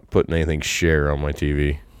 I'm not putting anything Cher on my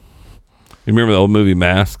TV. You remember the old movie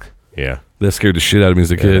Mask? Yeah. That scared the shit out of me as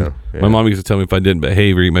a kid. yeah. My mom used to tell me if I didn't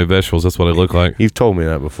behave or eat my vegetables, that's what I look like. You've told me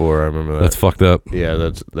that before. I remember that. That's fucked up.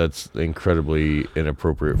 Yeah, that's incredibly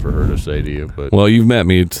inappropriate for her to say to you. But Well, you've met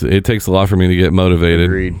me. It takes a lot for me to get motivated.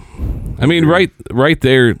 agreed. I mean, right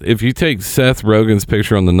there, if you take Seth Rogen's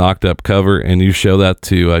picture on the Knocked Up cover and you show that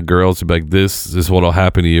to girls, you'd be like, this is what will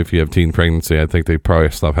happen to you if you have teen pregnancy. I think they probably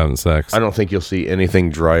stop having sex. I don't think you'll see anything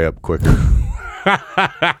dry up quicker.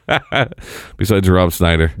 Besides Rob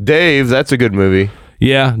Snyder. Dave, that's a good movie.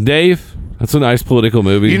 Yeah, Dave, that's a nice political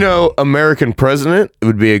movie. You know, American President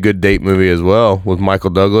would be a good date movie as well with Michael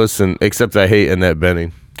Douglas, and except I hate Annette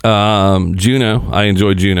Bening. Juno. I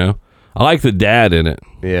enjoy Juno. I like the dad in it.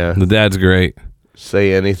 Yeah. The dad's great.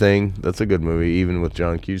 Say Anything. That's a good movie, even with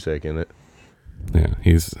John Cusack in it. Yeah,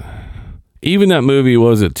 he's... Even that movie, what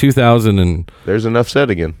was it, 2000 and... There's enough said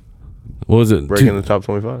again. What was it? Breaking the top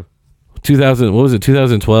 25. 2000, what was it,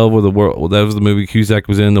 2012, where the world... Well, that was the movie Cusack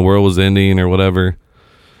was in, the world was ending or whatever.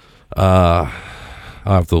 I'll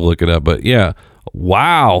have to look it up, but yeah.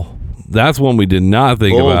 Wow. That's one we did not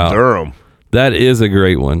think Bull about. Durham. That is a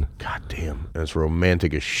great one. God damn. And it's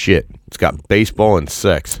romantic as shit. It's got baseball and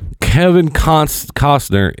sex. Kevin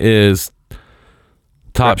Costner is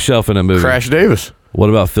top shelf in a movie. Crash Davis. What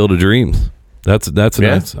about Field of Dreams? That's a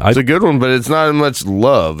nice. It's a good one, but it's not much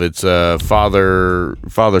love. It's a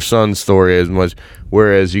father-son story as much.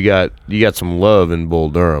 Whereas you got some love in Bull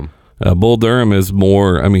Durham. Bull Durham is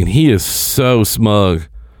more. I mean, he is so smug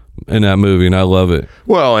in that movie, and I love it.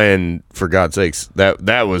 Well, and for God's sakes,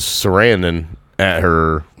 that was Sarandon at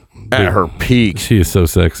her peak. She is so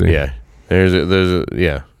sexy. Yeah, there's a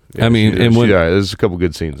yeah. I mean, and when there's a couple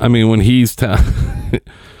good scenes. I mean, when he's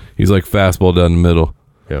he's like fastball down the middle.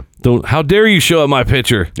 Yeah. How dare you show up my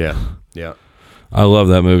picture? Yeah. Yeah. I love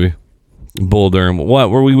that movie. Bull Durham.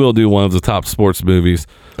 Where we will do one of the top sports movies.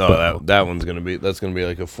 Oh, that one's gonna be like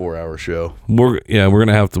a 4-hour show. We'll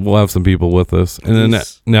have some people with us, and then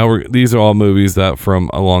these are all movies that from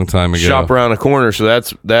a long time ago. Shop Around the Corner. So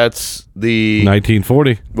that's the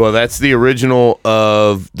 1940. Well, that's the original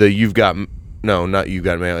of the not You've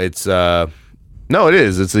Got Mail. It's it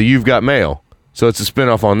is. It's the You've Got Mail. So it's a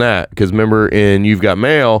spinoff on that because remember in You've Got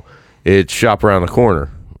Mail, it's Shop Around the Corner.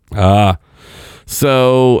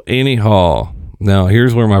 So Annie Hall. Now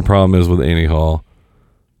here's where my problem is with Annie Hall.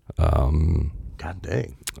 God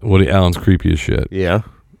dang. Woody Allen's creepy as shit. Yeah.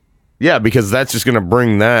 Yeah, because that's just gonna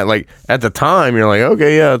bring that. Like at the time, you're like,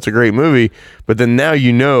 okay, yeah, it's a great movie, but then now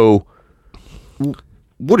you know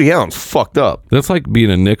Woody Allen's fucked up. That's like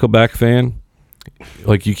being a Nickelback fan.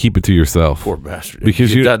 Like you keep it to yourself. Poor bastard.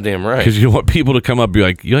 Because you're goddamn right. Because you don't want people to come up and be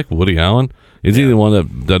like, you like Woody Allen? Is he the one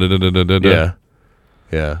that da da da da da da? Yeah.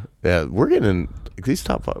 Yeah. Yeah. We're getting these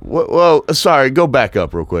top 5. Well, sorry, go back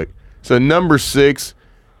up real quick. So number 6,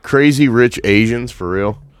 Crazy Rich Asians, for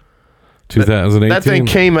real. 2018. That thing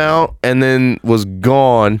came out and then was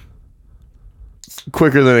gone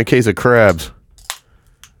quicker than a case of crabs.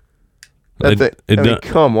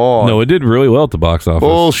 Come on. No, it did really well at the box office.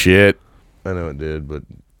 Bullshit. I know it did, but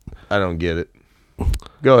I don't get it.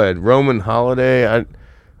 Go ahead. Roman Holiday. I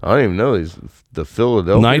don't even know the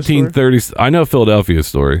Philadelphia 1930s. story? I know Philadelphia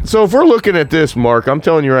story. So if we're looking at this, Mark, I'm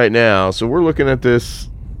telling you right now. So we're looking at this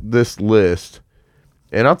list,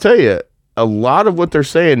 and I'll tell you, a lot of what they're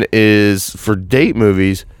saying is for date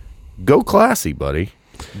movies, go classy, buddy.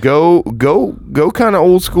 Go kind of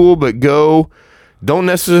old school, but don't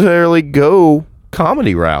necessarily go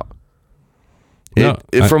comedy route.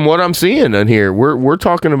 From what I'm seeing in here, we're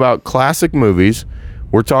talking about classic movies.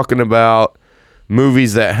 We're talking about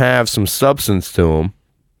movies that have some substance to them,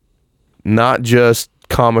 not just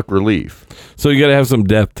comic relief. So you got to have some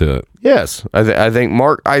depth to it. Yes, I think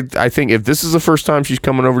Mark. I think if this is the first time she's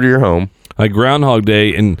coming over to your home, like Groundhog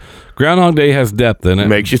Day, and Groundhog Day has depth in it.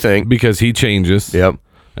 Makes you think because he changes. Yep.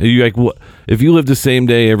 You like what if you lived the same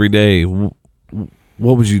day every day?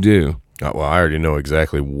 What would you do? Oh, well, I already know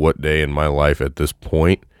exactly what day in my life at this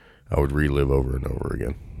point I would relive over and over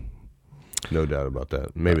again. No doubt about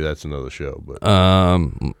that. Maybe that's another show, but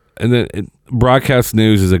and then Broadcast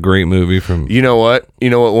News is a great movie from. You know what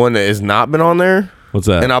one that has not been on there? What's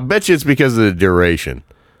that? And I'll bet you it's because of the duration,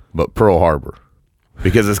 but Pearl Harbor.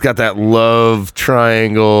 Because it's got that love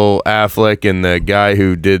triangle, Affleck and the guy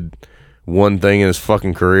who did one thing in his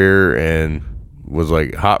fucking career and was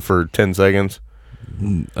like hot for 10 seconds.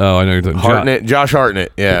 Oh, I know you're talking. Josh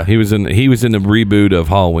Hartnett, yeah. He was in the reboot of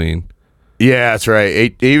Halloween. Yeah, that's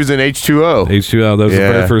right. He was in H2O. H2O. That was the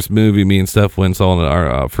very first movie me and Steph went saw on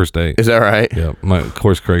our first date. Is that right? Yeah, of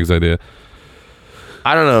course, Craig's idea.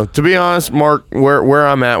 I don't know. To be honest, Mark, where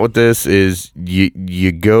I'm at with this is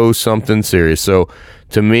you go something serious. So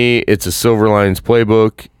to me, it's a Silver Linings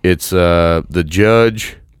Playbook. It's The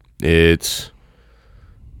Judge. It's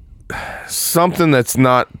something that's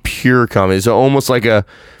not pure comedy. It's almost like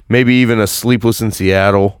maybe even a Sleepless in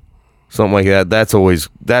Seattle, something like that. That's always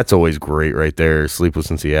great right there. Sleepless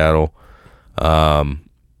in Seattle. I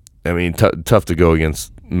mean, tough to go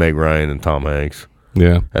against Meg Ryan and Tom Hanks.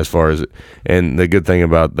 Yeah. As far as it, and the good thing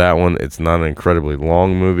about that one, it's not an incredibly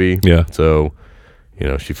long movie. Yeah. So,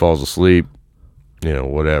 she falls asleep,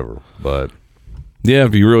 whatever. But Yeah,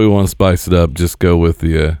 if you really want to spice it up, just go with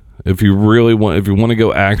the. If you want to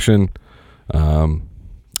go action,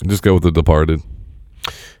 just go with The Departed.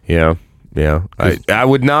 yeah. I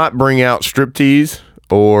would not bring out Striptease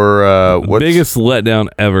or Biggest letdown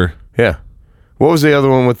ever. Yeah. What was the other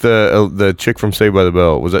one with the chick from Saved by the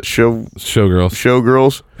Bell? Was that Showgirls.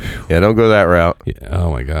 Showgirls? Yeah, don't go that route. Yeah,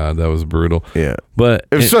 oh my God, that was brutal. Yeah. But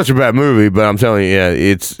It was such a bad movie, but I'm telling you, yeah,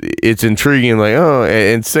 it's intriguing. Like,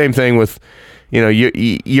 and same thing with,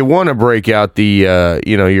 you want to break out the,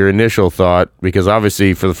 your initial thought, because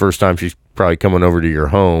obviously for the first time she's probably coming over to your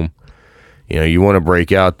home. You want to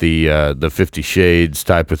break out the 50 Shades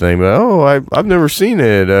type of thing, but I've never seen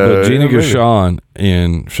it. But Gina Gershon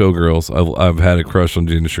in Showgirls, I've had a crush on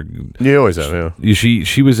Gina. You always have, yeah.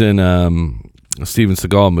 She was in a Steven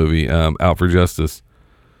Seagal movie, Out for Justice.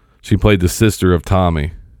 She played the sister of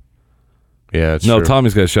Tommy. Yeah, it's no, true.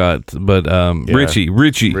 Tommy's got shot, but Richie.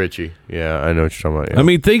 Yeah, I know what you're talking about. Yeah. I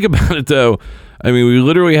mean, think about it though. I mean, we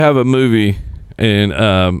literally have a movie in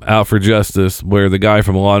Out for Justice where the guy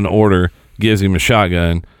from Law and Order gives him a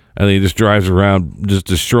shotgun, and then he just drives around just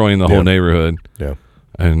destroying the whole neighborhood. Yeah.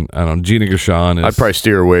 And I don't know, Gina Gershon is... I'd probably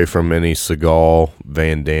steer away from any Seagal,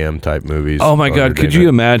 Van Damme type movies. Oh my God, could you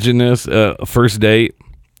imagine this? First date,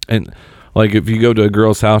 and like if you go to a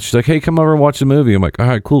girl's house, she's like, hey, come over and watch the movie. I'm like, all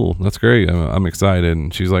right, cool. That's great. I'm excited.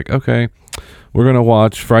 And she's like, okay, we're going to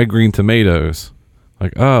watch Fried Green Tomatoes.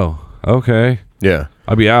 Like, oh, okay. Yeah.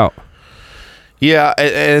 I'll be out. Yeah,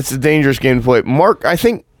 and it's a dangerous game to play. Mark, I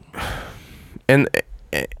think... And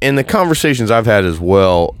in the conversations I've had as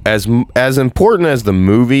well, as important as the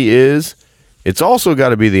movie is, it's also got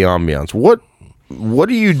to be the ambiance. What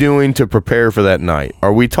are you doing to prepare for that night?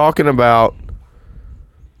 Are we talking about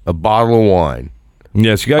a bottle of wine?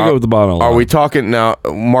 Yes, you got to go with the bottle of wine. Are we talking now,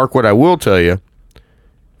 Mark? What I will tell you,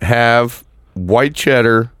 have white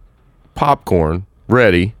cheddar popcorn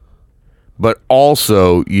ready, but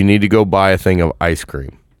also you need to go buy a thing of ice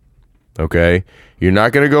cream. Okay? You're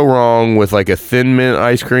not going to go wrong with like a Thin Mint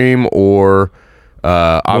ice cream or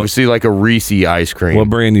obviously like a Reese ice cream. What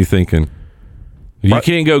brand are you thinking? You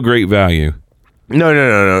can't go Great Value. No.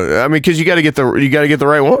 I mean, because you got to get the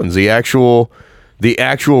right ones. The actual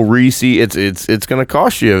Reese, it's going to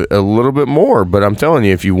cost you a little bit more. But I'm telling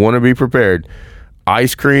you, if you want to be prepared,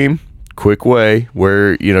 ice cream, quick way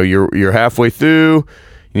where you're halfway through,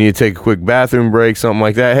 you need to take a quick bathroom break, something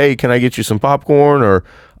like that. Hey, can I get you some popcorn or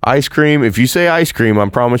ice cream? If you say ice cream, I'm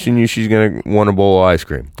promising you she's going to want a bowl of ice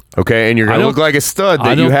cream. Okay? And you're going to look like a stud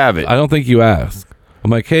that you have it. I don't think you ask. I'm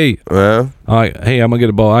like, hey, I'm going to get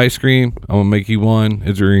a bowl of ice cream. I'm going to make you one.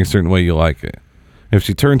 Is there any certain way you like it? If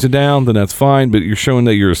she turns it down, then that's fine, but you're showing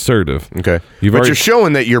that you're assertive. Okay. You're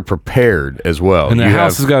showing that you're prepared as well. And the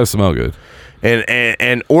house has got to smell good.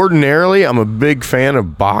 And ordinarily, I'm a big fan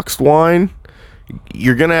of boxed wine.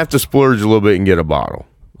 You're going to have to splurge a little bit and get a bottle.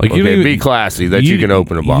 Like, you be classy that you can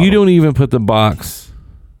open a bottle. You don't even put the box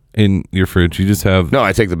in your fridge. You just have... No,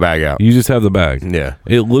 I take the bag out. You just have the bag. Yeah.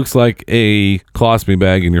 It looks like a colostomy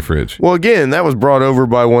bag in your fridge. Well, again, that was brought over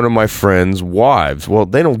by one of my friends' wives. Well,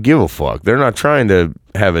 they don't give a fuck. They're not trying to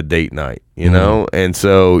have a date night, you know? And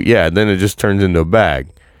so, yeah, then it just turns into a bag.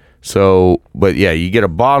 So, but yeah, you get a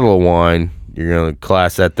bottle of wine, you're going to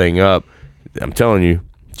class that thing up. I'm telling you,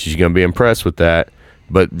 she's going to be impressed with that.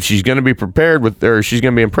 But she's going to be prepared with, or she's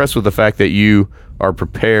going to be impressed with the fact that you are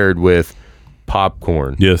prepared with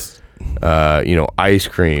popcorn. Yes. Ice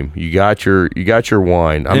cream. You got your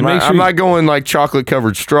wine. I'm not going like chocolate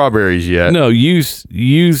covered strawberries yet. No, use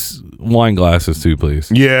wine glasses too,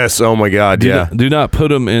 please. Yes. Oh my God. Do not put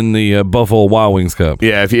them in the Buffalo Wild Wings cup.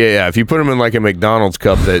 Yeah. If you put them in like a McDonald's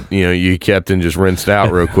cup that you kept and just rinsed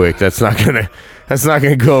out real quick, that's not gonna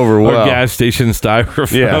go over well. Or gas station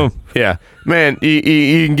styrofoam. Yeah. Man,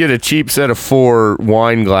 you can get a cheap set of 4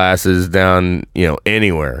 wine glasses down,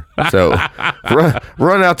 anywhere. So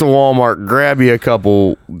run out to Walmart, grab you a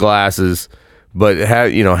couple glasses, but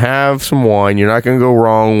have some wine. You're not going to go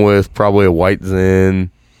wrong with probably a White Zin,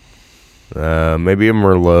 maybe a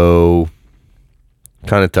Merlot.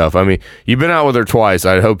 Kind of tough. I mean, you've been out with her twice.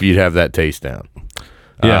 I'd hope you'd have that taste down.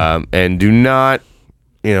 Yeah. And do not,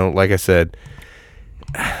 like I said,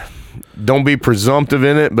 don't be presumptive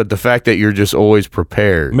in it, but the fact that you're just always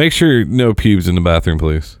prepared. Make sure no pubes in the bathroom,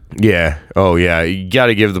 please. Yeah. Oh, yeah. You got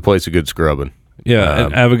to give the place a good scrubbing. Yeah,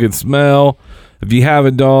 and have a good smell. If you have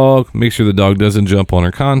a dog, make sure the dog doesn't jump on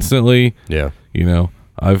her constantly. Yeah.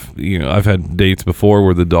 I've had dates before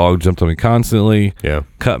where the dog jumped on me constantly. Yeah.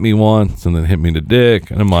 Cut me once and then hit me in the dick,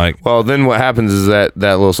 and I'm like, well, then what happens is that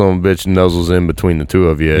little son of a bitch nuzzles in between the two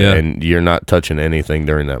of you, and you're not touching anything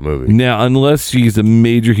during that movie. now unless she's a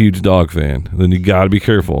major huge dog fan, then you got to be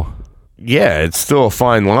careful. Yeah, it's still a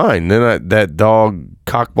fine line. Then that dog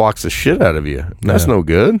cock blocks the shit out of you. That's no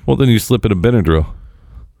good. Well, then you slip it a Benadryl.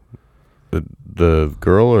 The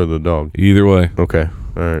girl or the dog? Either way. Okay.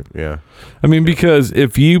 All right. Yeah. I mean, because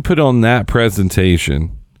if you put on that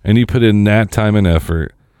presentation and you put in that time and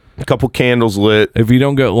effort, A couple candles lit. if you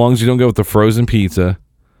don't go, as long as you don't go with the frozen pizza.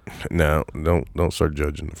 No, don't start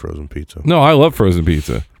judging the frozen pizza. No, I love frozen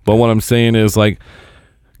pizza. But what I'm saying is, like,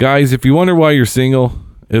 guys, if you wonder why you're single,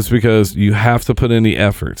 it's because you have to put in the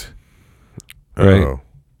effort. Right? Oh.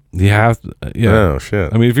 You have to, yeah. Oh,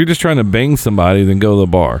 shit. I mean, if you're just trying to bang somebody, then go to the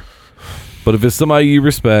bar. But if it's somebody you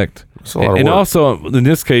respect, It's a lot of and work. also in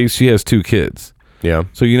this case, she has 2 kids. Yeah.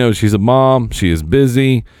 So, she's a mom. She is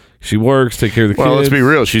busy. She works, take care of the kids. Well, let's be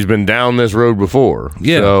real. She's been down this road before.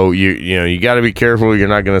 Yeah. So you got to be careful. You're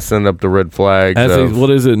not going to send up the red flags. What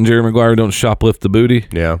is it in Jerry Maguire? Don't shoplift the booty.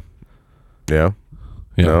 Yeah. Yeah.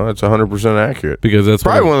 Yeah. No, that's 100% accurate. Because that's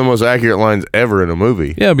Probably one of the most accurate lines ever in a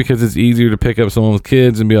movie. Yeah, because it's easier to pick up someone with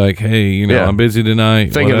kids and be like, hey, Yeah. I'm busy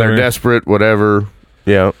tonight. Thinking whatever. they're desperate, whatever.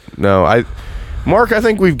 Yeah. No, Mark, I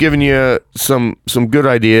think we've given you some good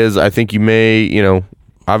ideas. I think you may,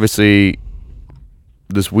 obviously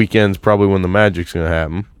this weekend's probably when the magic's going to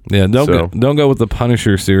happen. Yeah, don't go with the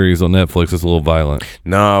Punisher series on Netflix. It's a little violent.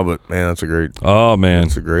 No, but man, that's a great. Oh man,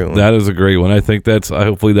 That's a great one. That is a great one. I think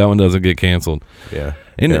hopefully that one doesn't get canceled. Yeah.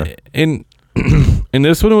 And yeah. and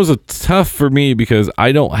this one was tough for me because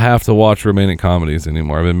I don't have to watch romantic comedies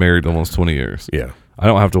anymore. I've been married almost 20 years. Yeah. I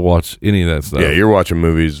don't have to watch any of that stuff. Yeah, you're watching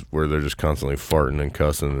movies where they're just constantly farting and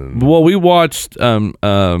cussing. And, Well, we watched 10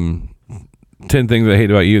 Things I Hate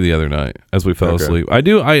About You the other night as we fell Okay. asleep.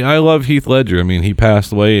 I love Heath Ledger. I mean, he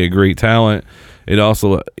passed away, a great talent. It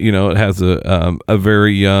also, it has a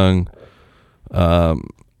very young Jordan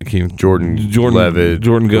Levitt,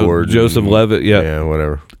 Gordon, Joseph Levitt, yeah,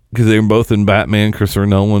 whatever. because they were both in Batman, Christopher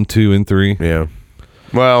Nolan 2 and 3. Yeah.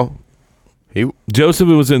 Well, Joseph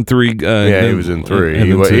was in 3. he was in 3.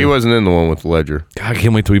 and then 2. He wasn't in the one with Ledger. God, I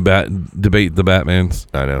can't wait till we debate the Batmans.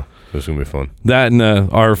 I know. This is gonna be fun. That and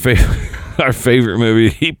our favorite movie,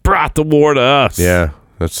 He Brought the War to Us. Yeah,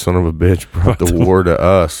 that son of a bitch brought the war to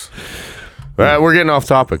us. We're getting off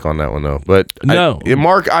topic on that one though. But No.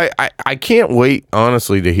 Mark, I can't wait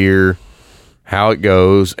honestly to hear how it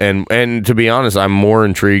goes, and to be honest, I'm more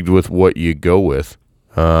intrigued with what you go with.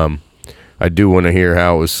 I do want to hear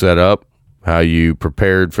how it was set up, how you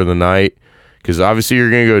prepared for the night, because obviously you're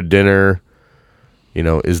gonna go to dinner.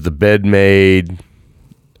 Is the bed made?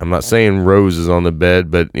 I'm not saying roses on the bed,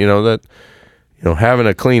 but having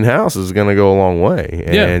a clean house is going to go a long way.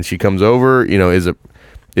 And Yeah. she comes over, is it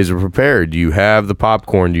prepared? Do you have the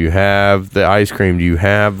popcorn? Do you have the ice cream? Do you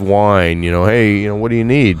have wine? Hey, what do you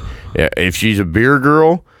need? Yeah, if she's a beer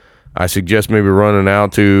girl, I suggest maybe running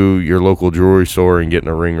out to your local jewelry store and getting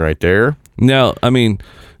a ring right there. Now,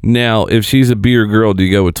 if she's a beer girl, do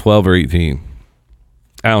you go with 12 or 18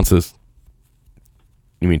 ounces?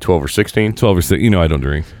 You mean 12 or 16? 12 or 6. I don't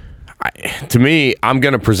drink. To me, I'm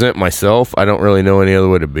going to present myself. I don't really know any other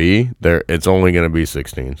way to be. It's only going to be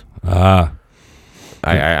 16s.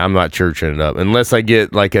 I'm not churching it up unless I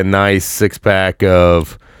get like a nice 6-pack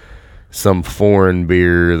of some foreign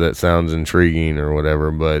beer that sounds intriguing or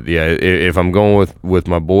whatever. But yeah, if I'm going with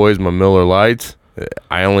my boys, my Miller Lights,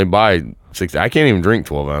 I only buy 6. I can't even drink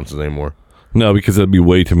 12 ounces anymore. No, because that'd be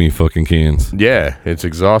way too many fucking cans. Yeah, it's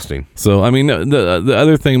exhausting. So, the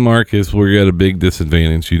other thing, Mark, is we're at a big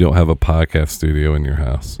disadvantage. You don't have a podcast studio in your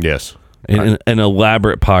house. Yes. An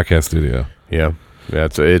elaborate podcast studio. Yeah.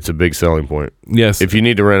 It's a big selling point. Yes. If you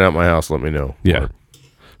need to rent out my house, let me know. Yeah.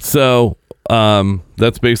 So,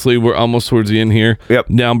 that's basically, we're almost towards the end here. Yep.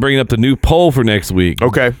 Now I'm bringing up the new poll for next week.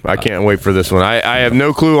 Okay. I can't wait for this one. I have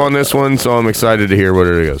no clue on this one, so I'm excited to hear what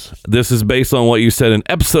it is. This is based on what you said in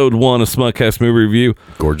episode 1 of Smutcast Movie Review.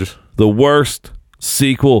 Gorgeous. The worst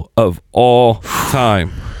sequel of all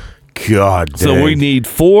time. God dang. So we need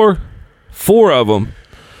four of them.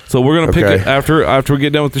 So we're gonna pick Okay. it after we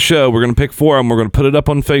get done with the show. We're gonna pick 4 of them. We're gonna put it up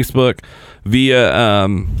on Facebook via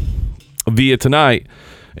tonight,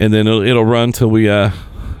 and then it'll run till we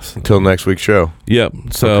Until next week's show. Yep.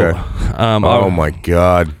 So, Okay. Oh my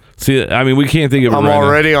God. See, I mean, we can't think of it I'm right now.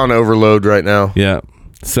 already on overload right now. Yeah.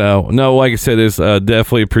 So, no, like I said, is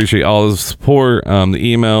definitely appreciate all the support, the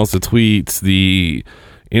emails, the tweets, the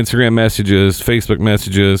Instagram messages, Facebook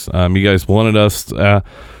messages. You guys wanted us,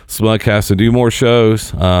 Smugcast, to do more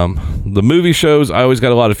shows. The movie shows, I always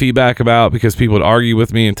got a lot of feedback about because people would argue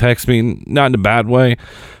with me and text me, not in a bad way,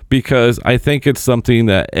 because I think it's something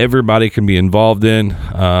that everybody can be involved in.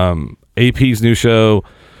 AP's new show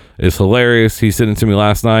is hilarious. He sent it to me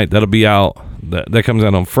last night. That'll be out. That comes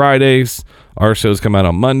out on Fridays. Our shows come out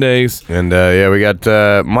on Mondays. And yeah, we got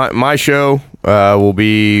my show will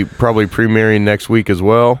be probably premiering next week as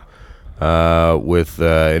well, with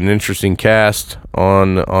an interesting cast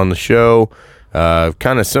on the show,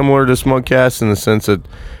 kind of similar to Smugcast in the sense that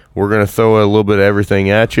we're going to throw a little bit of everything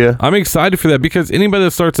at you. I'm excited for that because anybody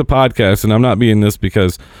that starts a podcast, and I'm not being this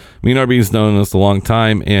because me and RB's known us a long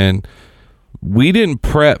time, and we didn't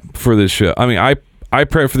prep for this show. I mean, I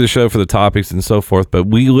prep for the show for the topics and so forth, but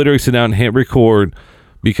we literally sit down and hit record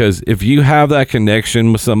because if you have that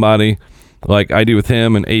connection with somebody like I do with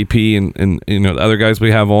him and AP and you know the other guys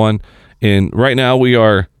we have on, and right now we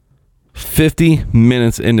are 50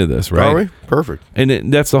 minutes into this, right? Are we? Perfect.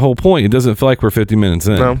 And that's the whole point. It doesn't feel like we're 50 minutes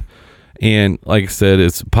in. No. And like I said,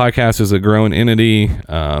 it's podcast is a growing entity.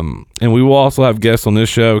 And we will also have guests on this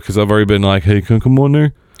show because I've already been like, hey, can I come on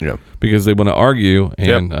there? Yeah. Because they want to argue.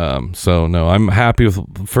 And so, no, I'm happy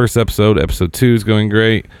with the first episode. Episode 2 is going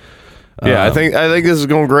great. Yeah, I think this is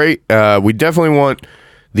going great. We definitely want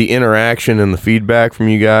the interaction and the feedback from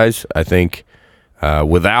you guys. I think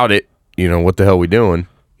without it, you know, what the hell are we doing?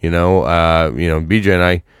 You know, BJ and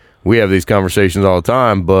I, we have these conversations all the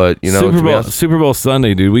time, but you know, Super Bowl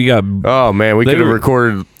Sunday, dude. We got. Oh man, we could have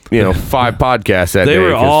recorded 5 podcasts that day. They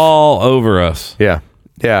were all over us. Yeah,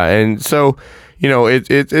 and so you know,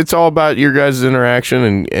 it's all about your guys'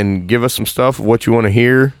 interaction and give us some stuff of what you want to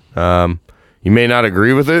hear. You may not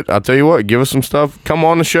agree with it. I'll tell you what, give us some stuff. Come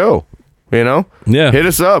on the show. You know, hit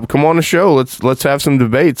us up. Come on the show. Let's have some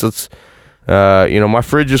debates. Let's. My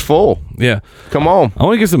fridge is full. Yeah, come on. I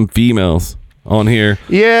want to get some females on here.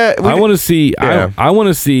 Yeah, I want to see. Yeah. I want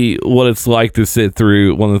to see what it's like to sit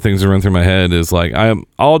through. One of the things that run through my head is like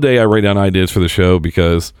all day I write down ideas for the show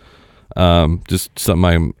because just something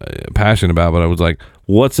I'm passionate about. But I was like,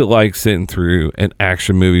 what's it like sitting through an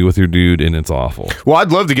action movie with your dude and it's awful? Well,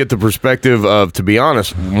 I'd love to get the perspective of, to be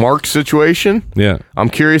honest, Mark's situation. Yeah, I'm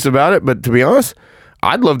curious about it, but to be honest,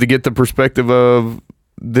 I'd love to get the perspective of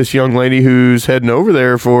this young lady who's heading over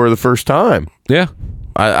there for the first time. Yeah.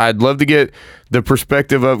 I'd love to get the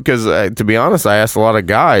perspective of, because to be honest, I asked a lot of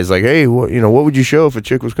guys like, hey, what would you show if a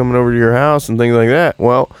chick was coming over to your house and things like that?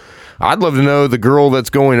 Well, I'd love to know the girl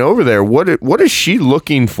that's going over there. What is she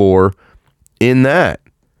looking for in that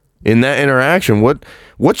interaction?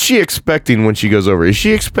 What's she expecting when she goes over? Is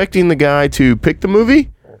she expecting the guy to pick the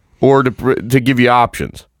movie or to give you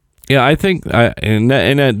options? Yeah, I think,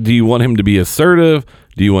 do you want him to be assertive?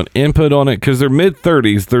 Do you want input on it? Because they're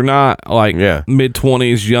mid-30s. They're not like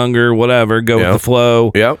mid-20s, younger, whatever. Go with the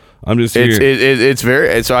flow. Yep. I'm just here. It's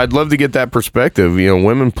very, so I'd love to get that perspective. You know,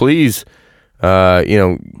 women, please, give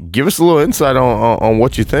us a little insight on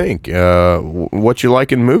what you think, what you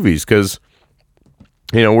like in movies. Because,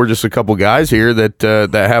 we're just a couple guys here that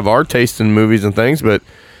have our taste in movies and things. But,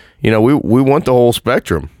 we want the whole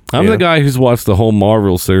spectrum. I'm the guy who's watched the whole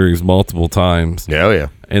Marvel series multiple times. Yeah.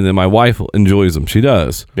 And then my wife enjoys them. She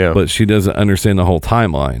does. Yeah. But she doesn't understand the whole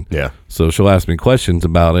timeline. Yeah. So she'll ask me questions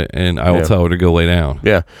about it, and I will tell her to go lay down.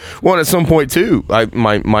 Yeah. Well, at some point, too,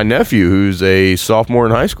 my nephew, who's a sophomore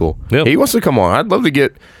in high school, he wants to come on. I'd love to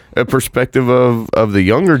get a perspective of the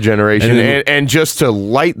younger generation and just to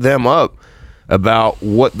light them up about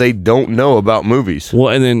what they don't know about movies. Well,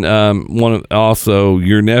 and then also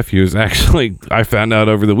your nephew is actually, I found out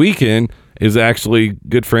over the weekend, is actually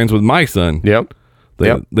good friends with my son. Yep.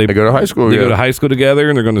 They go to high school together. They go to high school together,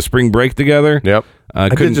 and they're going to spring break together. Yep. I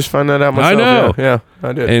did just find that out myself. I know. Yeah,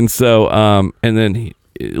 I did. And so, and then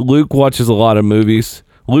Luke watches a lot of movies.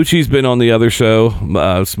 Lucci's been on the other show,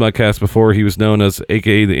 Smugcast, before. He was known as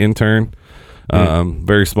AKA the intern.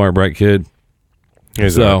 Very smart, bright kid.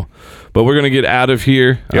 But we're going to get out of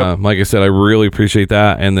here. Yep. Like I said, I really appreciate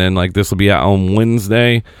that. And then this will be out on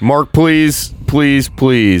Wednesday. Mark, please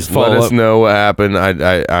let us know what happened.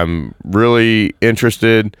 I'm really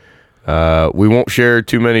interested. We won't share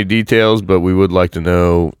too many details, but we would like to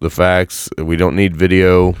know the facts. We don't need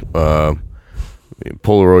video.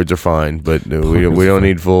 Polaroids are fine, but we don't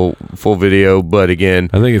need full video. But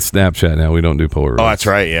again, I think it's Snapchat now. We don't do Polaroids. Oh, that's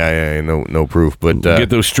right. Yeah. No proof. But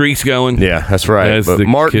get those streaks going. Yeah, that's right. But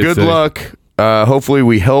Mark, good luck. hopefully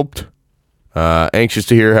we helped. Anxious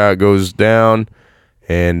to hear how it goes down.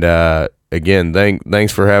 And again,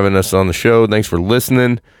 thanks for having us on the show. Thanks for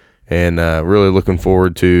listening. And really looking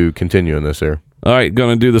forward to continuing this here. All right,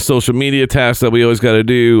 going to do the social media tasks that we always got to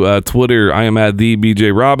do. Twitter, I am at the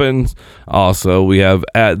BJ Robbins. Also, we have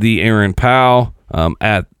at the Aaron Powell,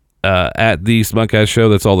 at the Smugcast Show.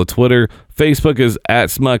 That's all the Twitter. Facebook is at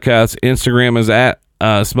Smugcast. Instagram is at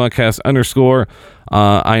Smugcast _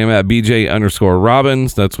 I am at BJ _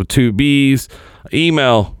 Robbins. That's with 2 B's.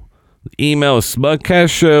 Email is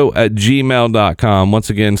smugcastshow@gmail.com. Once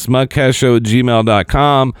again,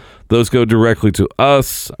 smugcastshow@gmail.com. Those go directly to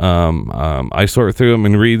us. I sort through them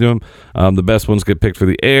and read them. The best ones get picked for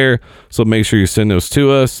the air. So make sure you send those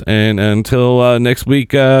to us. And until next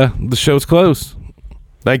week, the show's closed.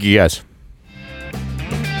 Thank you, guys.